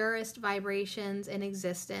the purest vibrations in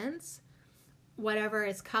existence. Whatever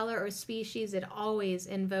its color or species, it always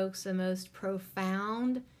invokes the most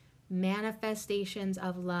profound manifestations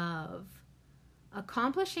of love,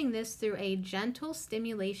 accomplishing this through a gentle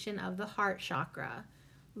stimulation of the heart chakra,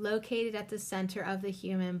 located at the center of the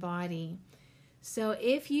human body. So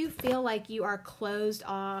if you feel like you are closed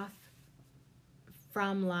off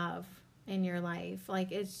from love in your life,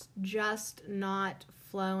 like it's just not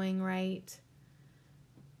flowing right,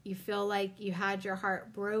 you feel like you had your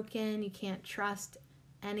heart broken, you can't trust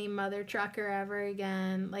any mother trucker ever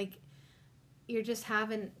again, like you're just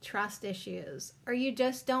having trust issues, or you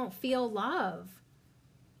just don't feel love,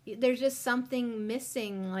 there's just something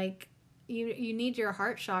missing, like you need your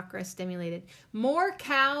heart chakra stimulated. More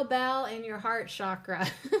cowbell in your heart chakra.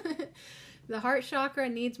 The heart chakra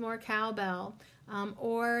needs more cowbell,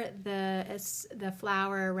 or the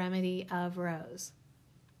flower remedy of rose.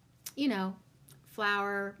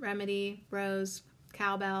 Flower remedy, rose,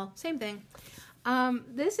 cowbell, same thing.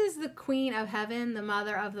 This is the Queen of Heaven, the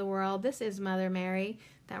Mother of the World. This is Mother Mary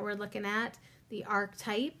that we're looking at, the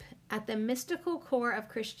archetype. At the mystical core of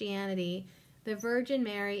Christianity, the Virgin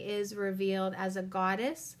Mary is revealed as a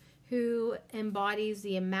goddess who embodies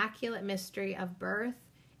the immaculate mystery of birth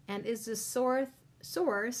and is the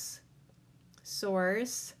source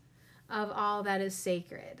of all that is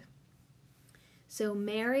sacred. So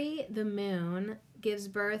Mary, the moon, gives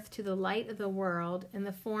birth to the light of the world in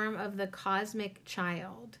the form of the cosmic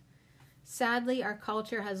child. Sadly, our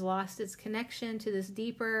culture has lost its connection to this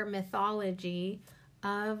deeper mythology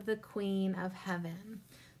of the Queen of Heaven.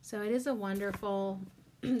 So it is a wonderful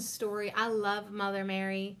story. I love Mother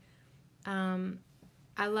Mary.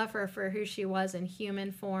 I love her for who she was in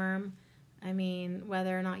human form. I mean,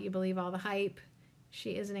 whether or not you believe all the hype,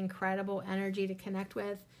 she is an incredible energy to connect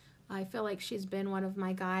with. I feel like she's been one of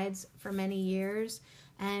my guides for many years,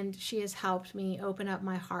 and she has helped me open up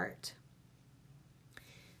my heart.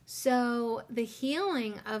 So the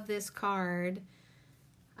healing of this card,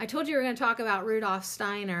 I told you we were going to talk about Rudolf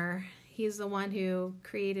Steiner. He's the one who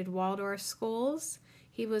created Waldorf schools.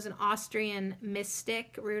 He was an Austrian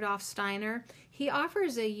mystic, Rudolf Steiner. He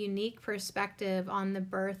offers a unique perspective on the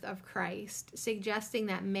birth of Christ, suggesting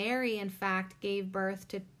that Mary, in fact, gave birth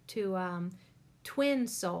to twin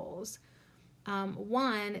souls.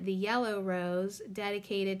 One, the yellow rose,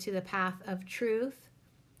 dedicated to the path of truth,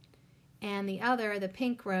 and the other, the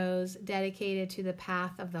pink rose, dedicated to the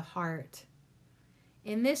path of the heart.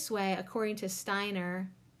 In this way, according to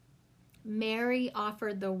Steiner, Mary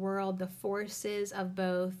offered the world the forces of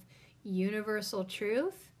both universal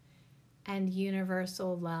truth and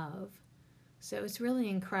universal love. So it's really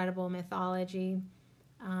incredible mythology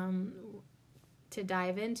to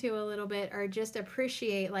dive into a little bit, or just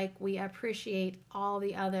appreciate like we appreciate all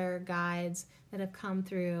the other guides that have come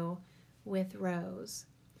through with Rose.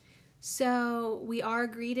 So we are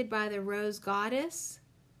greeted by the Rose Goddess,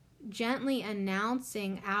 gently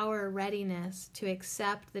announcing our readiness to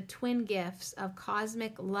accept the twin gifts of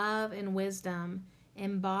cosmic love and wisdom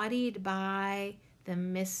embodied by the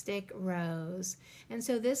mystic Rose. And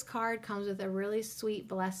so this card comes with a really sweet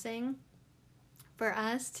blessing for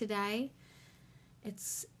us today.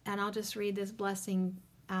 And I'll just read this blessing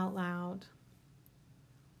out loud.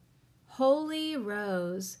 Holy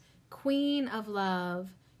Rose, Queen of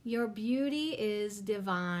Love, your beauty is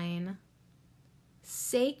divine.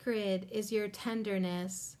 Sacred is your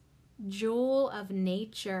tenderness, jewel of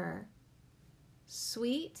nature,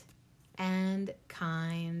 sweet and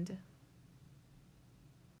kind.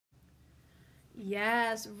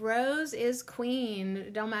 Yes, Rose is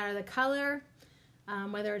queen. Don't matter the color,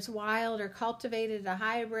 whether it's wild or cultivated, a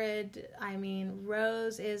hybrid. I mean,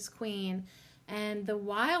 Rose is queen. And the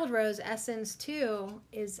wild rose essence too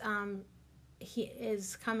is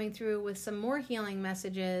coming through with some more healing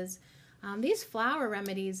messages. These flower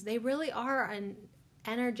remedies, they really are an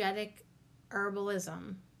energetic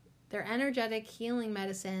herbalism. They're energetic healing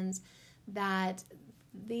medicines that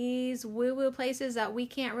these woo-woo places that we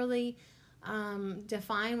can't really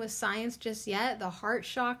define with science just yet, the heart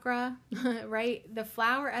chakra, right? The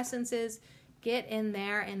flower essences get in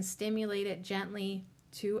there and stimulate it gently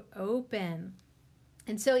to open.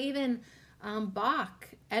 And so even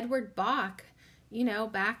Edward Bach,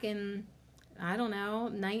 back in, I don't know,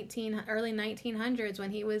 early 1900s,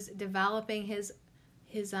 when he was developing his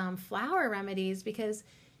flower remedies, because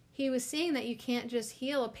he was seeing that you can't just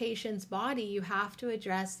heal a patient's body, you have to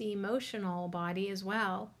address the emotional body as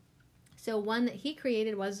well. So one that he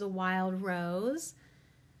created was the wild rose.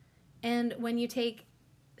 And when you take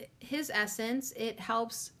his essence, it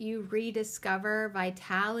helps you rediscover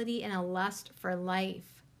vitality and a lust for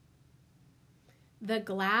life. The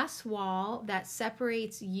glass wall that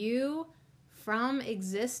separates you from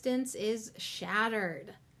existence is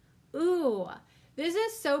shattered. Ooh, this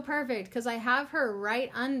is so perfect because I have her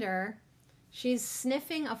right under. She's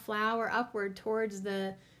sniffing a flower upward towards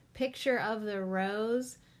the picture of the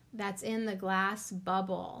rose that's in the glass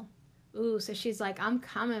bubble. Ooh, so she's like, I'm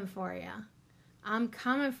coming for you. I'm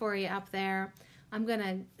coming for you up there. I'm going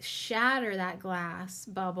to shatter that glass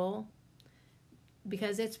bubble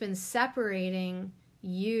because it's been separating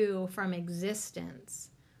you from existence.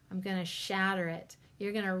 I'm going to shatter it.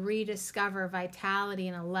 You're going to rediscover vitality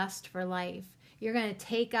and a lust for life. You're going to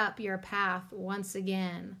take up your path once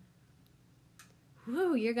again.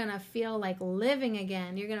 Woo, you're going to feel like living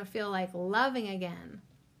again. You're going to feel like loving again.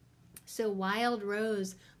 So Wild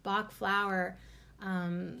Rose Bach Flower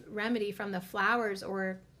remedy from the Flowers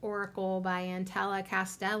Oracle by Antella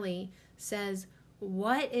Castelli says,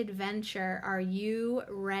 what adventure are you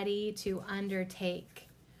ready to undertake?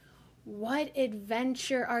 What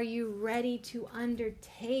adventure are you ready to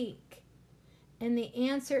undertake? And the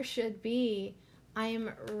answer should be,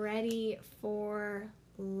 I'm ready for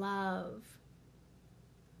love.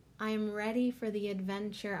 I'm ready for the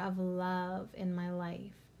adventure of love in my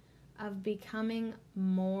life, of becoming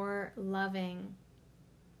more loving,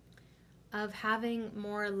 of having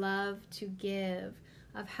more love to give,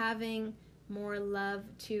 of having more love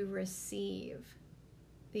to receive,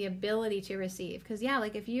 the ability to receive. Because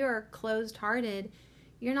if you're closed-hearted,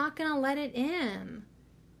 you're not going to let it in.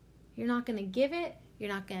 You're not going to give it. You're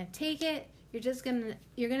not going to take it.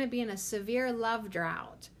 You're going to be in a severe love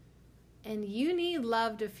drought. And you need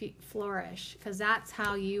love to flourish, because that's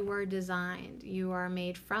how you were designed. You are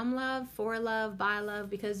made from love, for love, by love,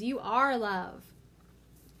 because you are love.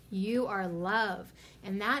 You are love.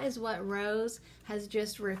 And that is what Rose has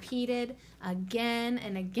just repeated again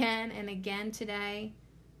and again and again today.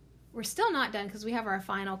 We're still not done because we have our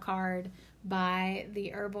final card by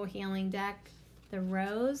the Herbal Healing deck, the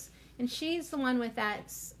Rose. And she's the one with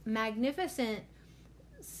that magnificent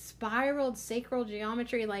spiraled sacral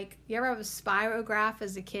geometry. Like, you ever have a spirograph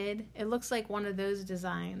as a kid? It looks like one of those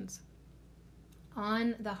designs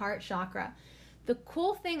on the heart chakra. The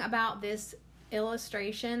cool thing about this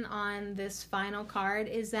illustration on this final card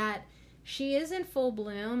is that she is in full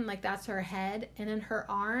bloom, like that's her head, and in her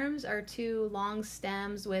arms are two long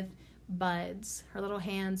stems with buds. Her little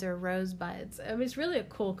hands are rose buds. It's really a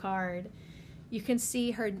cool card. You can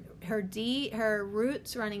see her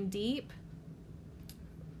roots running deep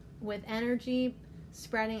with energy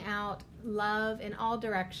spreading out love in all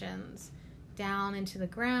directions, down into the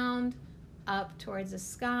ground, up towards the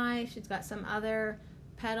sky. She's got some other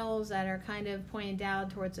petals that are kind of pointed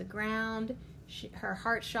down towards the ground. Her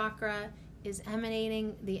heart chakra is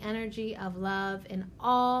emanating the energy of love in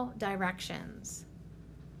all directions.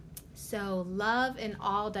 So love in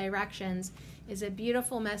all directions is a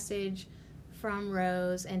beautiful message from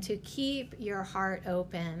Rose, and to keep your heart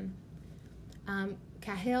open.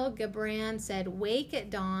 Kahlil Gibran said, wake at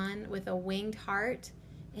dawn with a winged heart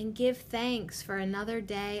and give thanks for another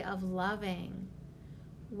day of loving.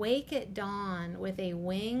 Wake at dawn with a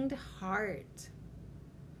winged heart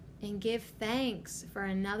and give thanks for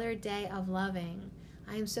another day of loving.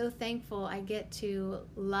 I am so thankful I get to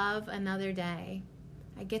love another day.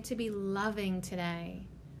 I get to be loving today.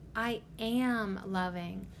 I am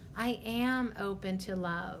loving. I am open to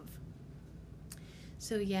love.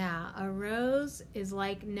 So yeah, a rose is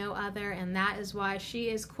like no other, and that is why she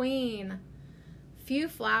is queen. Few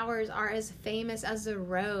flowers are as famous as the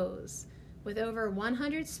rose. With over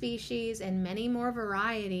 100 species and many more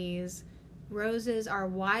varieties, roses are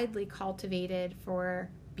widely cultivated for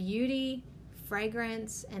beauty,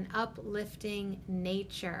 fragrance, and uplifting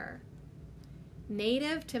nature.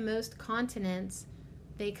 Native to most continents,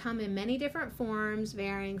 they come in many different forms,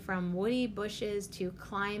 varying from woody bushes to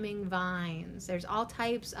climbing vines. There's all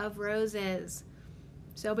types of roses.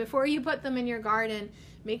 So before you put them in your garden,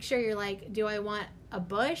 make sure you're like, do I want a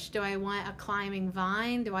bush? Do I want a climbing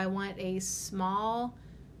vine? Do I want a small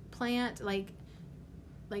plant? Like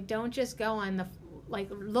don't just go on the,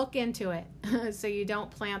 look into it so you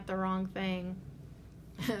don't plant the wrong thing.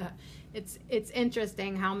 It's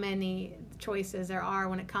interesting how many choices there are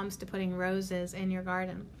when it comes to putting roses in your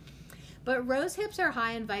garden. But rose hips are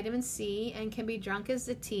high in vitamin C and can be drunk as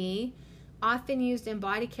a tea. Often used in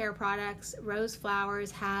body care products, rose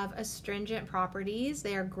flowers have astringent properties.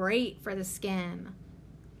 They are great for the skin.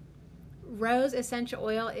 Rose essential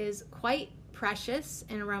oil is quite precious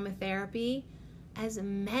in aromatherapy, as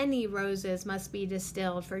many roses must be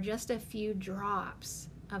distilled for just a few drops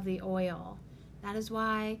of the oil. That is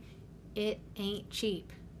why it ain't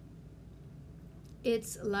cheap.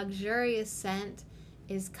 Its luxurious scent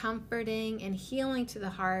is comforting and healing to the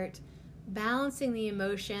heart, balancing the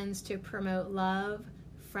emotions to promote love,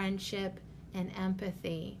 friendship, and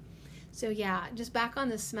empathy. So yeah, just back on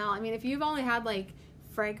the smell. I mean, if you've only had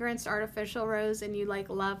fragranced artificial rose and you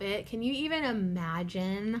love it, can you even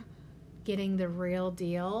imagine getting the real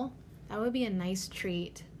deal? That would be a nice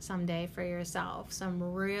treat someday for yourself. Some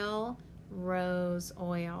real rose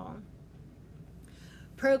oil.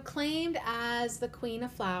 Proclaimed as the queen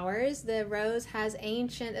of flowers, the rose has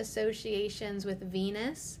ancient associations with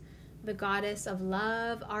Venus, the goddess of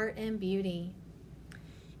love, art, and beauty.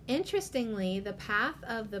 Interestingly, the path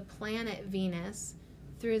of the planet Venus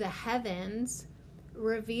through the heavens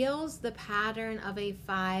reveals the pattern of a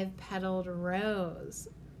 5-petaled rose.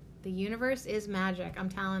 The universe is magic, I'm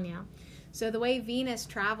telling you. So the way Venus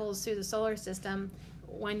travels through the solar system,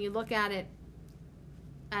 when you look at it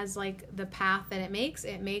as the path that it makes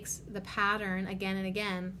the pattern again and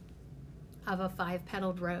again of a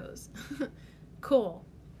 5-petaled rose. Cool.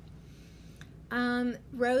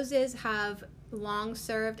 Roses have long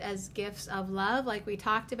served as gifts of love, like we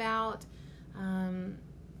talked about.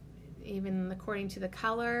 Even according to the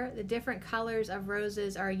color, the different colors of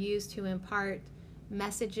roses are used to impart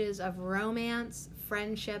messages of romance,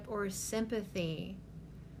 friendship, or sympathy.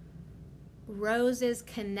 Roses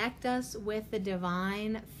connect us with the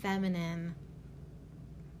divine feminine.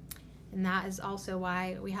 And that is also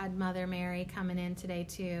why we had Mother Mary coming in today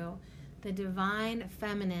too. The divine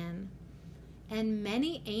feminine. And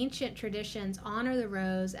many ancient traditions honor the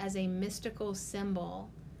rose as a mystical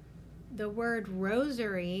symbol. The word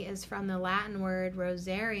rosary is from the Latin word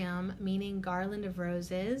rosarium, meaning garland of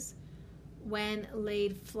roses. When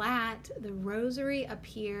laid flat, the rosary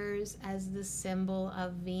appears as the symbol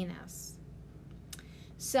of Venus.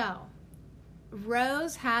 So,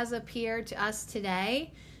 Rose has appeared to us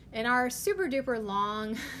today in our super duper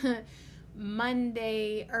long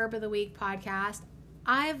Monday Herb of the Week podcast.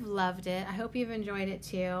 I've loved it. I hope you've enjoyed it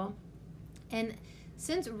too. And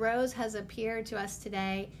since Rose has appeared to us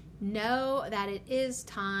today, know that it is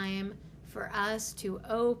time for us to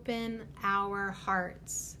open our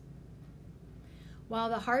hearts. While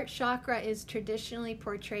the heart chakra is traditionally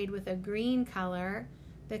portrayed with a green color,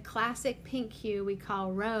 the classic pink hue we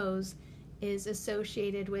call rose is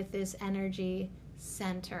associated with this energy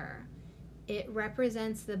center. It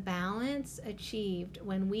represents the balance achieved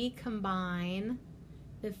when we combine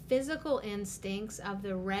the physical instincts of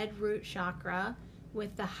the red root chakra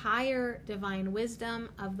with the higher divine wisdom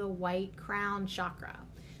of the white crown chakra.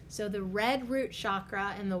 So the red root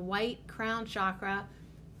chakra and the white crown chakra,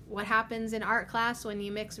 what happens in art class when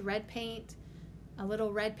you mix red paint, a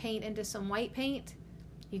little red paint into some white paint?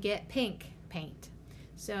 You get pink paint.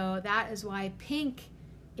 So that is why pink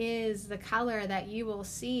is the color that you will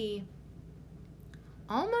see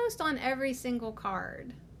almost on every single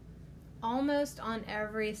card. Almost on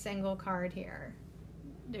every single card here.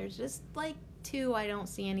 There's just like 2 I don't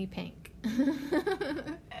see any pink.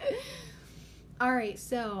 All right,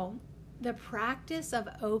 so the practice of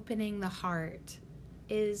opening the heart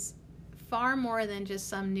is far more than just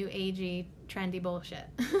some new agey trendy bullshit.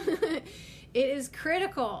 It is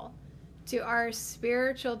critical to our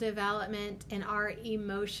spiritual development and our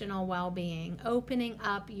emotional well-being. Opening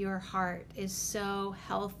up your heart is so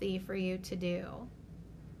healthy for you to do.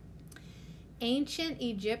 Ancient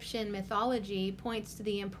Egyptian mythology points to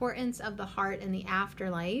the importance of the heart in the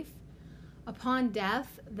afterlife. Upon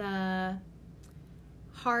death, the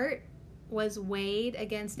heart was weighed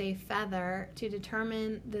against a feather to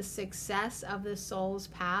determine the success of the soul's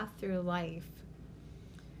path through life.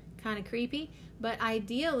 Kind of creepy, but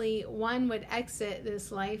ideally one would exit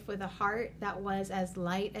this life with a heart that was as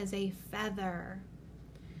light as a feather.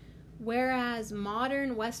 Whereas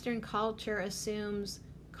modern Western culture assumes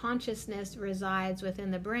consciousness resides within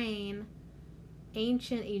the brain,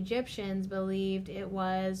 ancient Egyptians believed it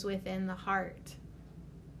was within the heart.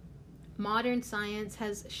 Modern science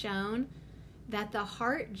has shown that the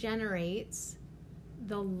heart generates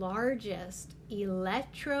the largest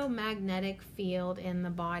electromagnetic field in the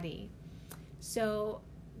body. So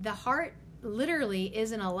the heart literally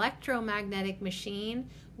is an electromagnetic machine.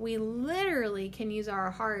 We literally can use our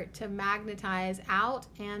heart to magnetize out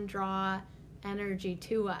and draw energy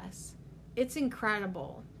to us. It's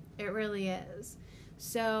incredible. It really is.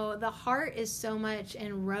 So the heart is so much,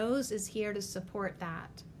 and Rose is here to support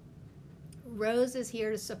that. Rose is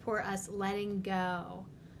here to support us letting go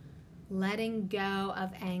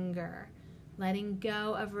of anger, letting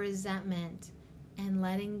go of resentment, and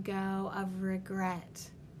letting go of regret.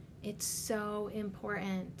 It's so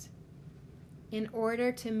important. In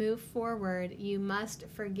order to move forward, you must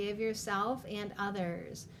forgive yourself and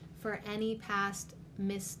others for any past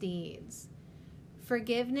misdeeds.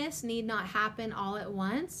 Forgiveness need not happen all at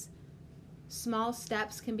once. Small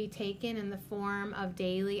steps can be taken in the form of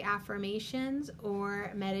daily affirmations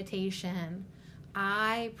or meditation.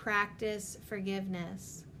 I practice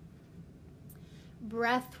forgiveness.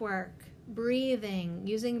 Breath work, breathing,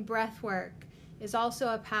 using breath work is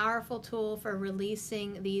also a powerful tool for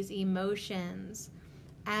releasing these emotions.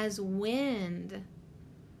 As wind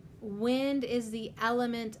is the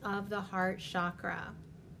element of the heart chakra.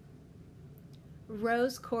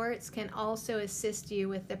 Rose quartz can also assist you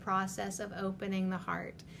with the process of opening the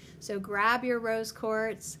heart. So grab your rose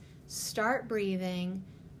quartz, start breathing,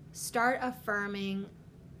 start affirming,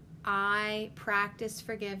 I practice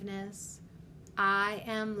forgiveness, I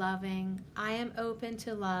am loving, I am open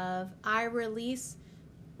to love, I release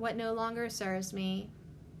what no longer serves me,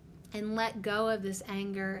 and let go of this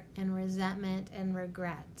anger and resentment and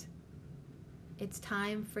regret. It's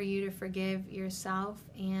time for you to forgive yourself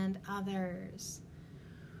and others.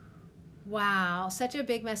 Wow, such a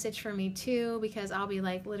big message for me too, because I'll be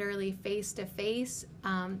like literally face to face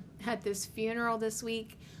at this funeral this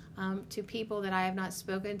week to people that I have not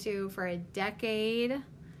spoken to for a decade,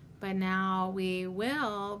 but now we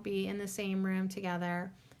will be in the same room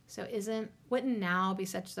together. So wouldn't now be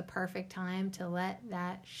such the perfect time to let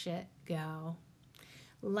that shit go?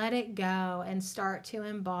 Let it go and start to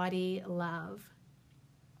embody love.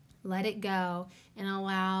 Let it go and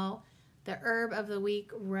allow the herb of the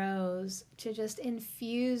week, Rose, to just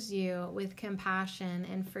infuse you with compassion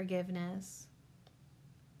and forgiveness.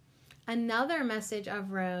 Another message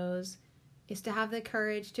of Rose is to have the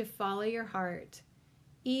courage to follow your heart,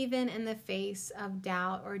 even in the face of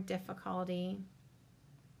doubt or difficulty.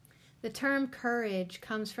 The term courage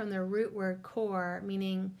comes from the root word cor,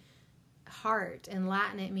 meaning heart. In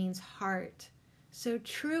Latin, it means heart. So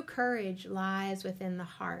true courage lies within the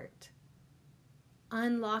heart.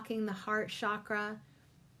 Unlocking the heart chakra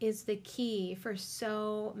is the key for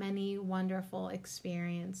so many wonderful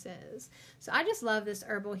experiences. So I just love this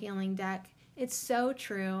herbal healing deck. It's so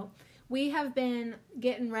true. We have been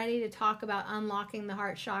getting ready to talk about unlocking the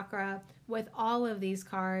heart chakra with all of these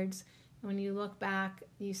cards. When you look back,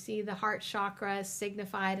 you see the heart chakra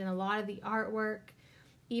signified in a lot of the artwork.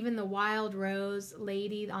 Even the wild rose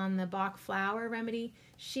lady on the Bach flower remedy,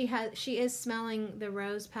 she is smelling the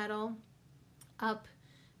rose petal up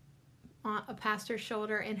past her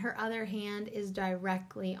shoulder, and her other hand is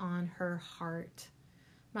directly on her heart.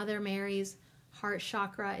 Mother Mary's heart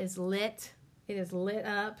chakra is lit. It is lit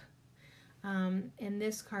up. In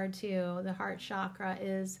this card too, the heart chakra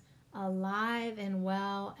is alive and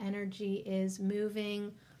well. Energy is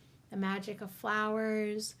moving. The magic of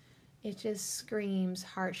flowers, it just screams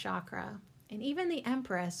heart chakra. And even the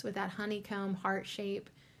Empress with that honeycomb heart shape,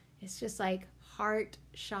 it's just like heart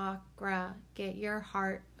chakra. Get your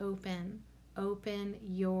heart open. Open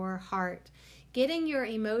your heart. Getting your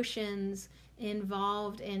emotions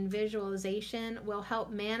involved in visualization will help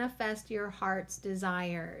manifest your heart's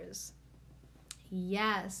desires.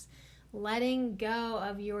 Yes, letting go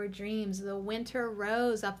of your dreams. The winter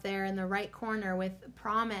rose up there in the right corner with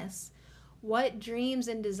promise. What dreams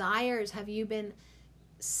and desires have you been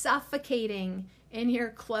suffocating in your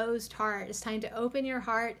closed heart? It's time to open your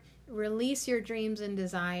heart, release your dreams and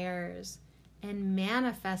desires, and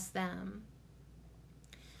manifest them.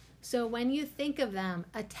 So when you think of them,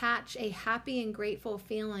 attach a happy and grateful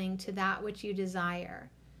feeling to that which you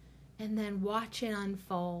desire, and then watch it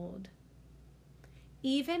unfold.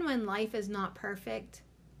 Even when life is not perfect,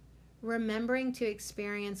 remembering to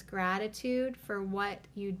experience gratitude for what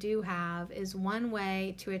you do have is one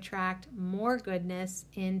way to attract more goodness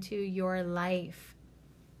into your life.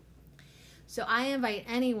 So I invite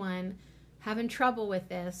anyone having trouble with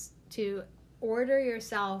this to order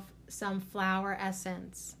yourself some flower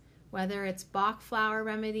essence, whether it's Bach flower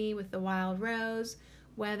remedy with the wild rose,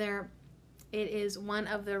 whether it is one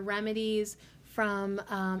of the remedies from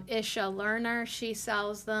Isha Lerner. She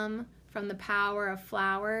sells them from the Power of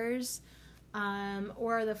Flowers,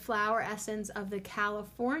 or the flower essence of the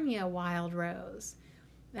California wild rose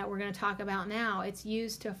that we're going to talk about now. It's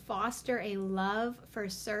used to foster a love for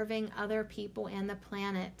serving other people and the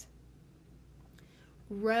planet.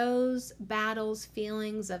 Rose battles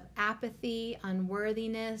feelings of apathy,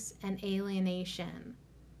 unworthiness, and alienation.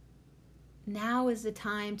 Now is the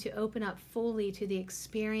time to open up fully to the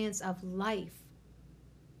experience of life.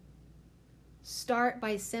 Start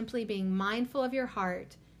by simply being mindful of your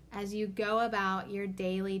heart as you go about your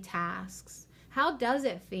daily tasks. How does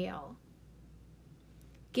it feel?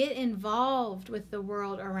 Get involved with the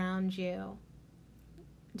world around you.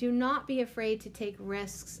 Do not be afraid to take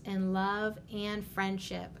risks in love and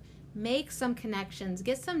friendship. Make some connections.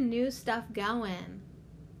 Get some new stuff going.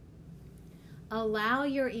 Allow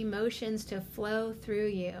your emotions to flow through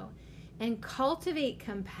you and cultivate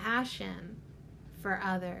compassion for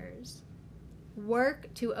others.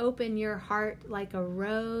 Work to open your heart like a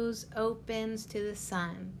rose opens to the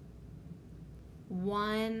sun,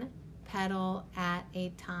 one petal at a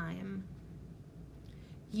time.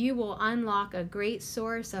 You will unlock a great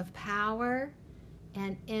source of power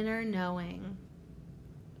and inner knowing.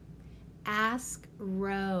 Ask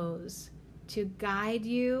Rose to guide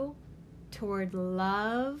you toward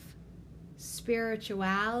love,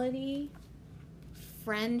 spirituality,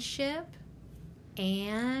 friendship,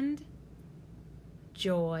 and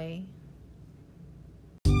joy.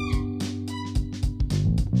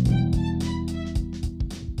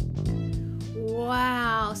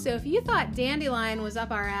 Wow. So if you thought dandelion was up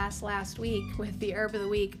our ass last week with the herb of the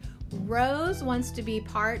week, Rose wants to be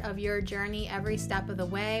part of your journey every step of the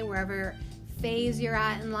way, wherever phase you're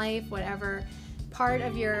at in life, whatever part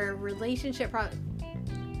of your relationship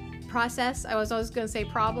process. I was always going to say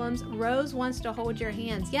problems. Rose wants to hold your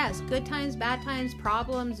hands. Yes, good times, bad times,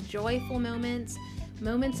 problems, joyful moments,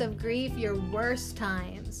 moments of grief, your worst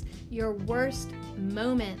times, your worst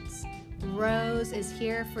moments. Rose is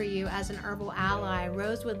here for you as an herbal ally.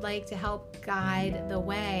 Rose would like to help guide the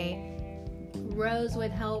way. Rose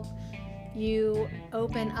would help you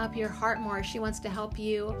open up your heart more. She wants to help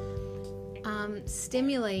you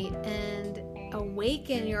stimulate and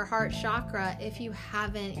awaken your heart chakra if you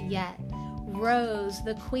haven't yet. Rose,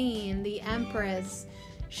 the queen, the empress,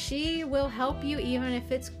 she will help you even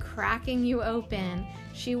if it's cracking you open.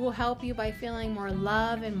 She will help you by feeling more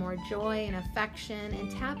love and more joy and affection and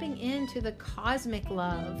tapping into the cosmic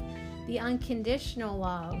love, the unconditional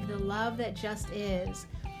love, the love that just is.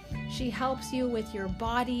 She helps you with your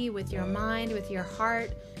body, with your mind, with your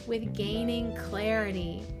heart, with gaining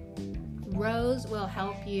clarity. Rose will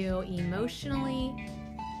help you emotionally,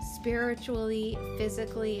 spiritually,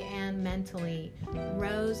 physically, and mentally.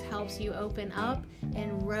 Rose helps you open up,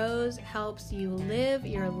 and Rose helps you live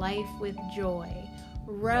your life with joy.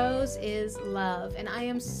 Rose is love, and I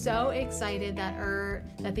am so excited that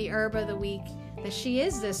the herb of the week, that she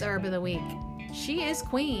is this herb of the week. She is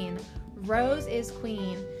queen. Rose is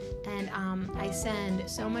queen, and I send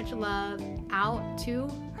so much love out to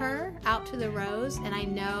her, out to the rose, and I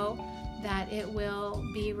know that it will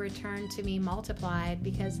be returned to me multiplied,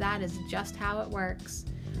 because that is just how it works.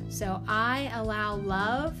 So I allow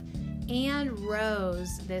love and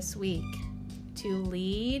Rose this week to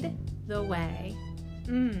lead the way.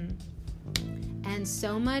 And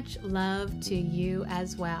so much love to you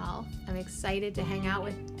as well. I'm excited to hang out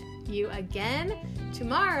with you again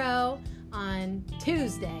tomorrow on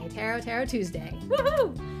Tuesday, Tarot Tuesday.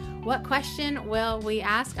 Woohoo! What question will we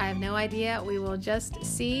ask? I have no idea. We will just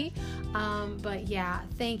see. But yeah,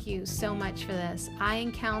 thank you so much for this. I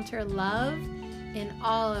encounter love in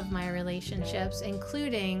all of my relationships,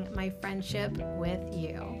 including my friendship with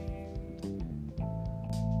you.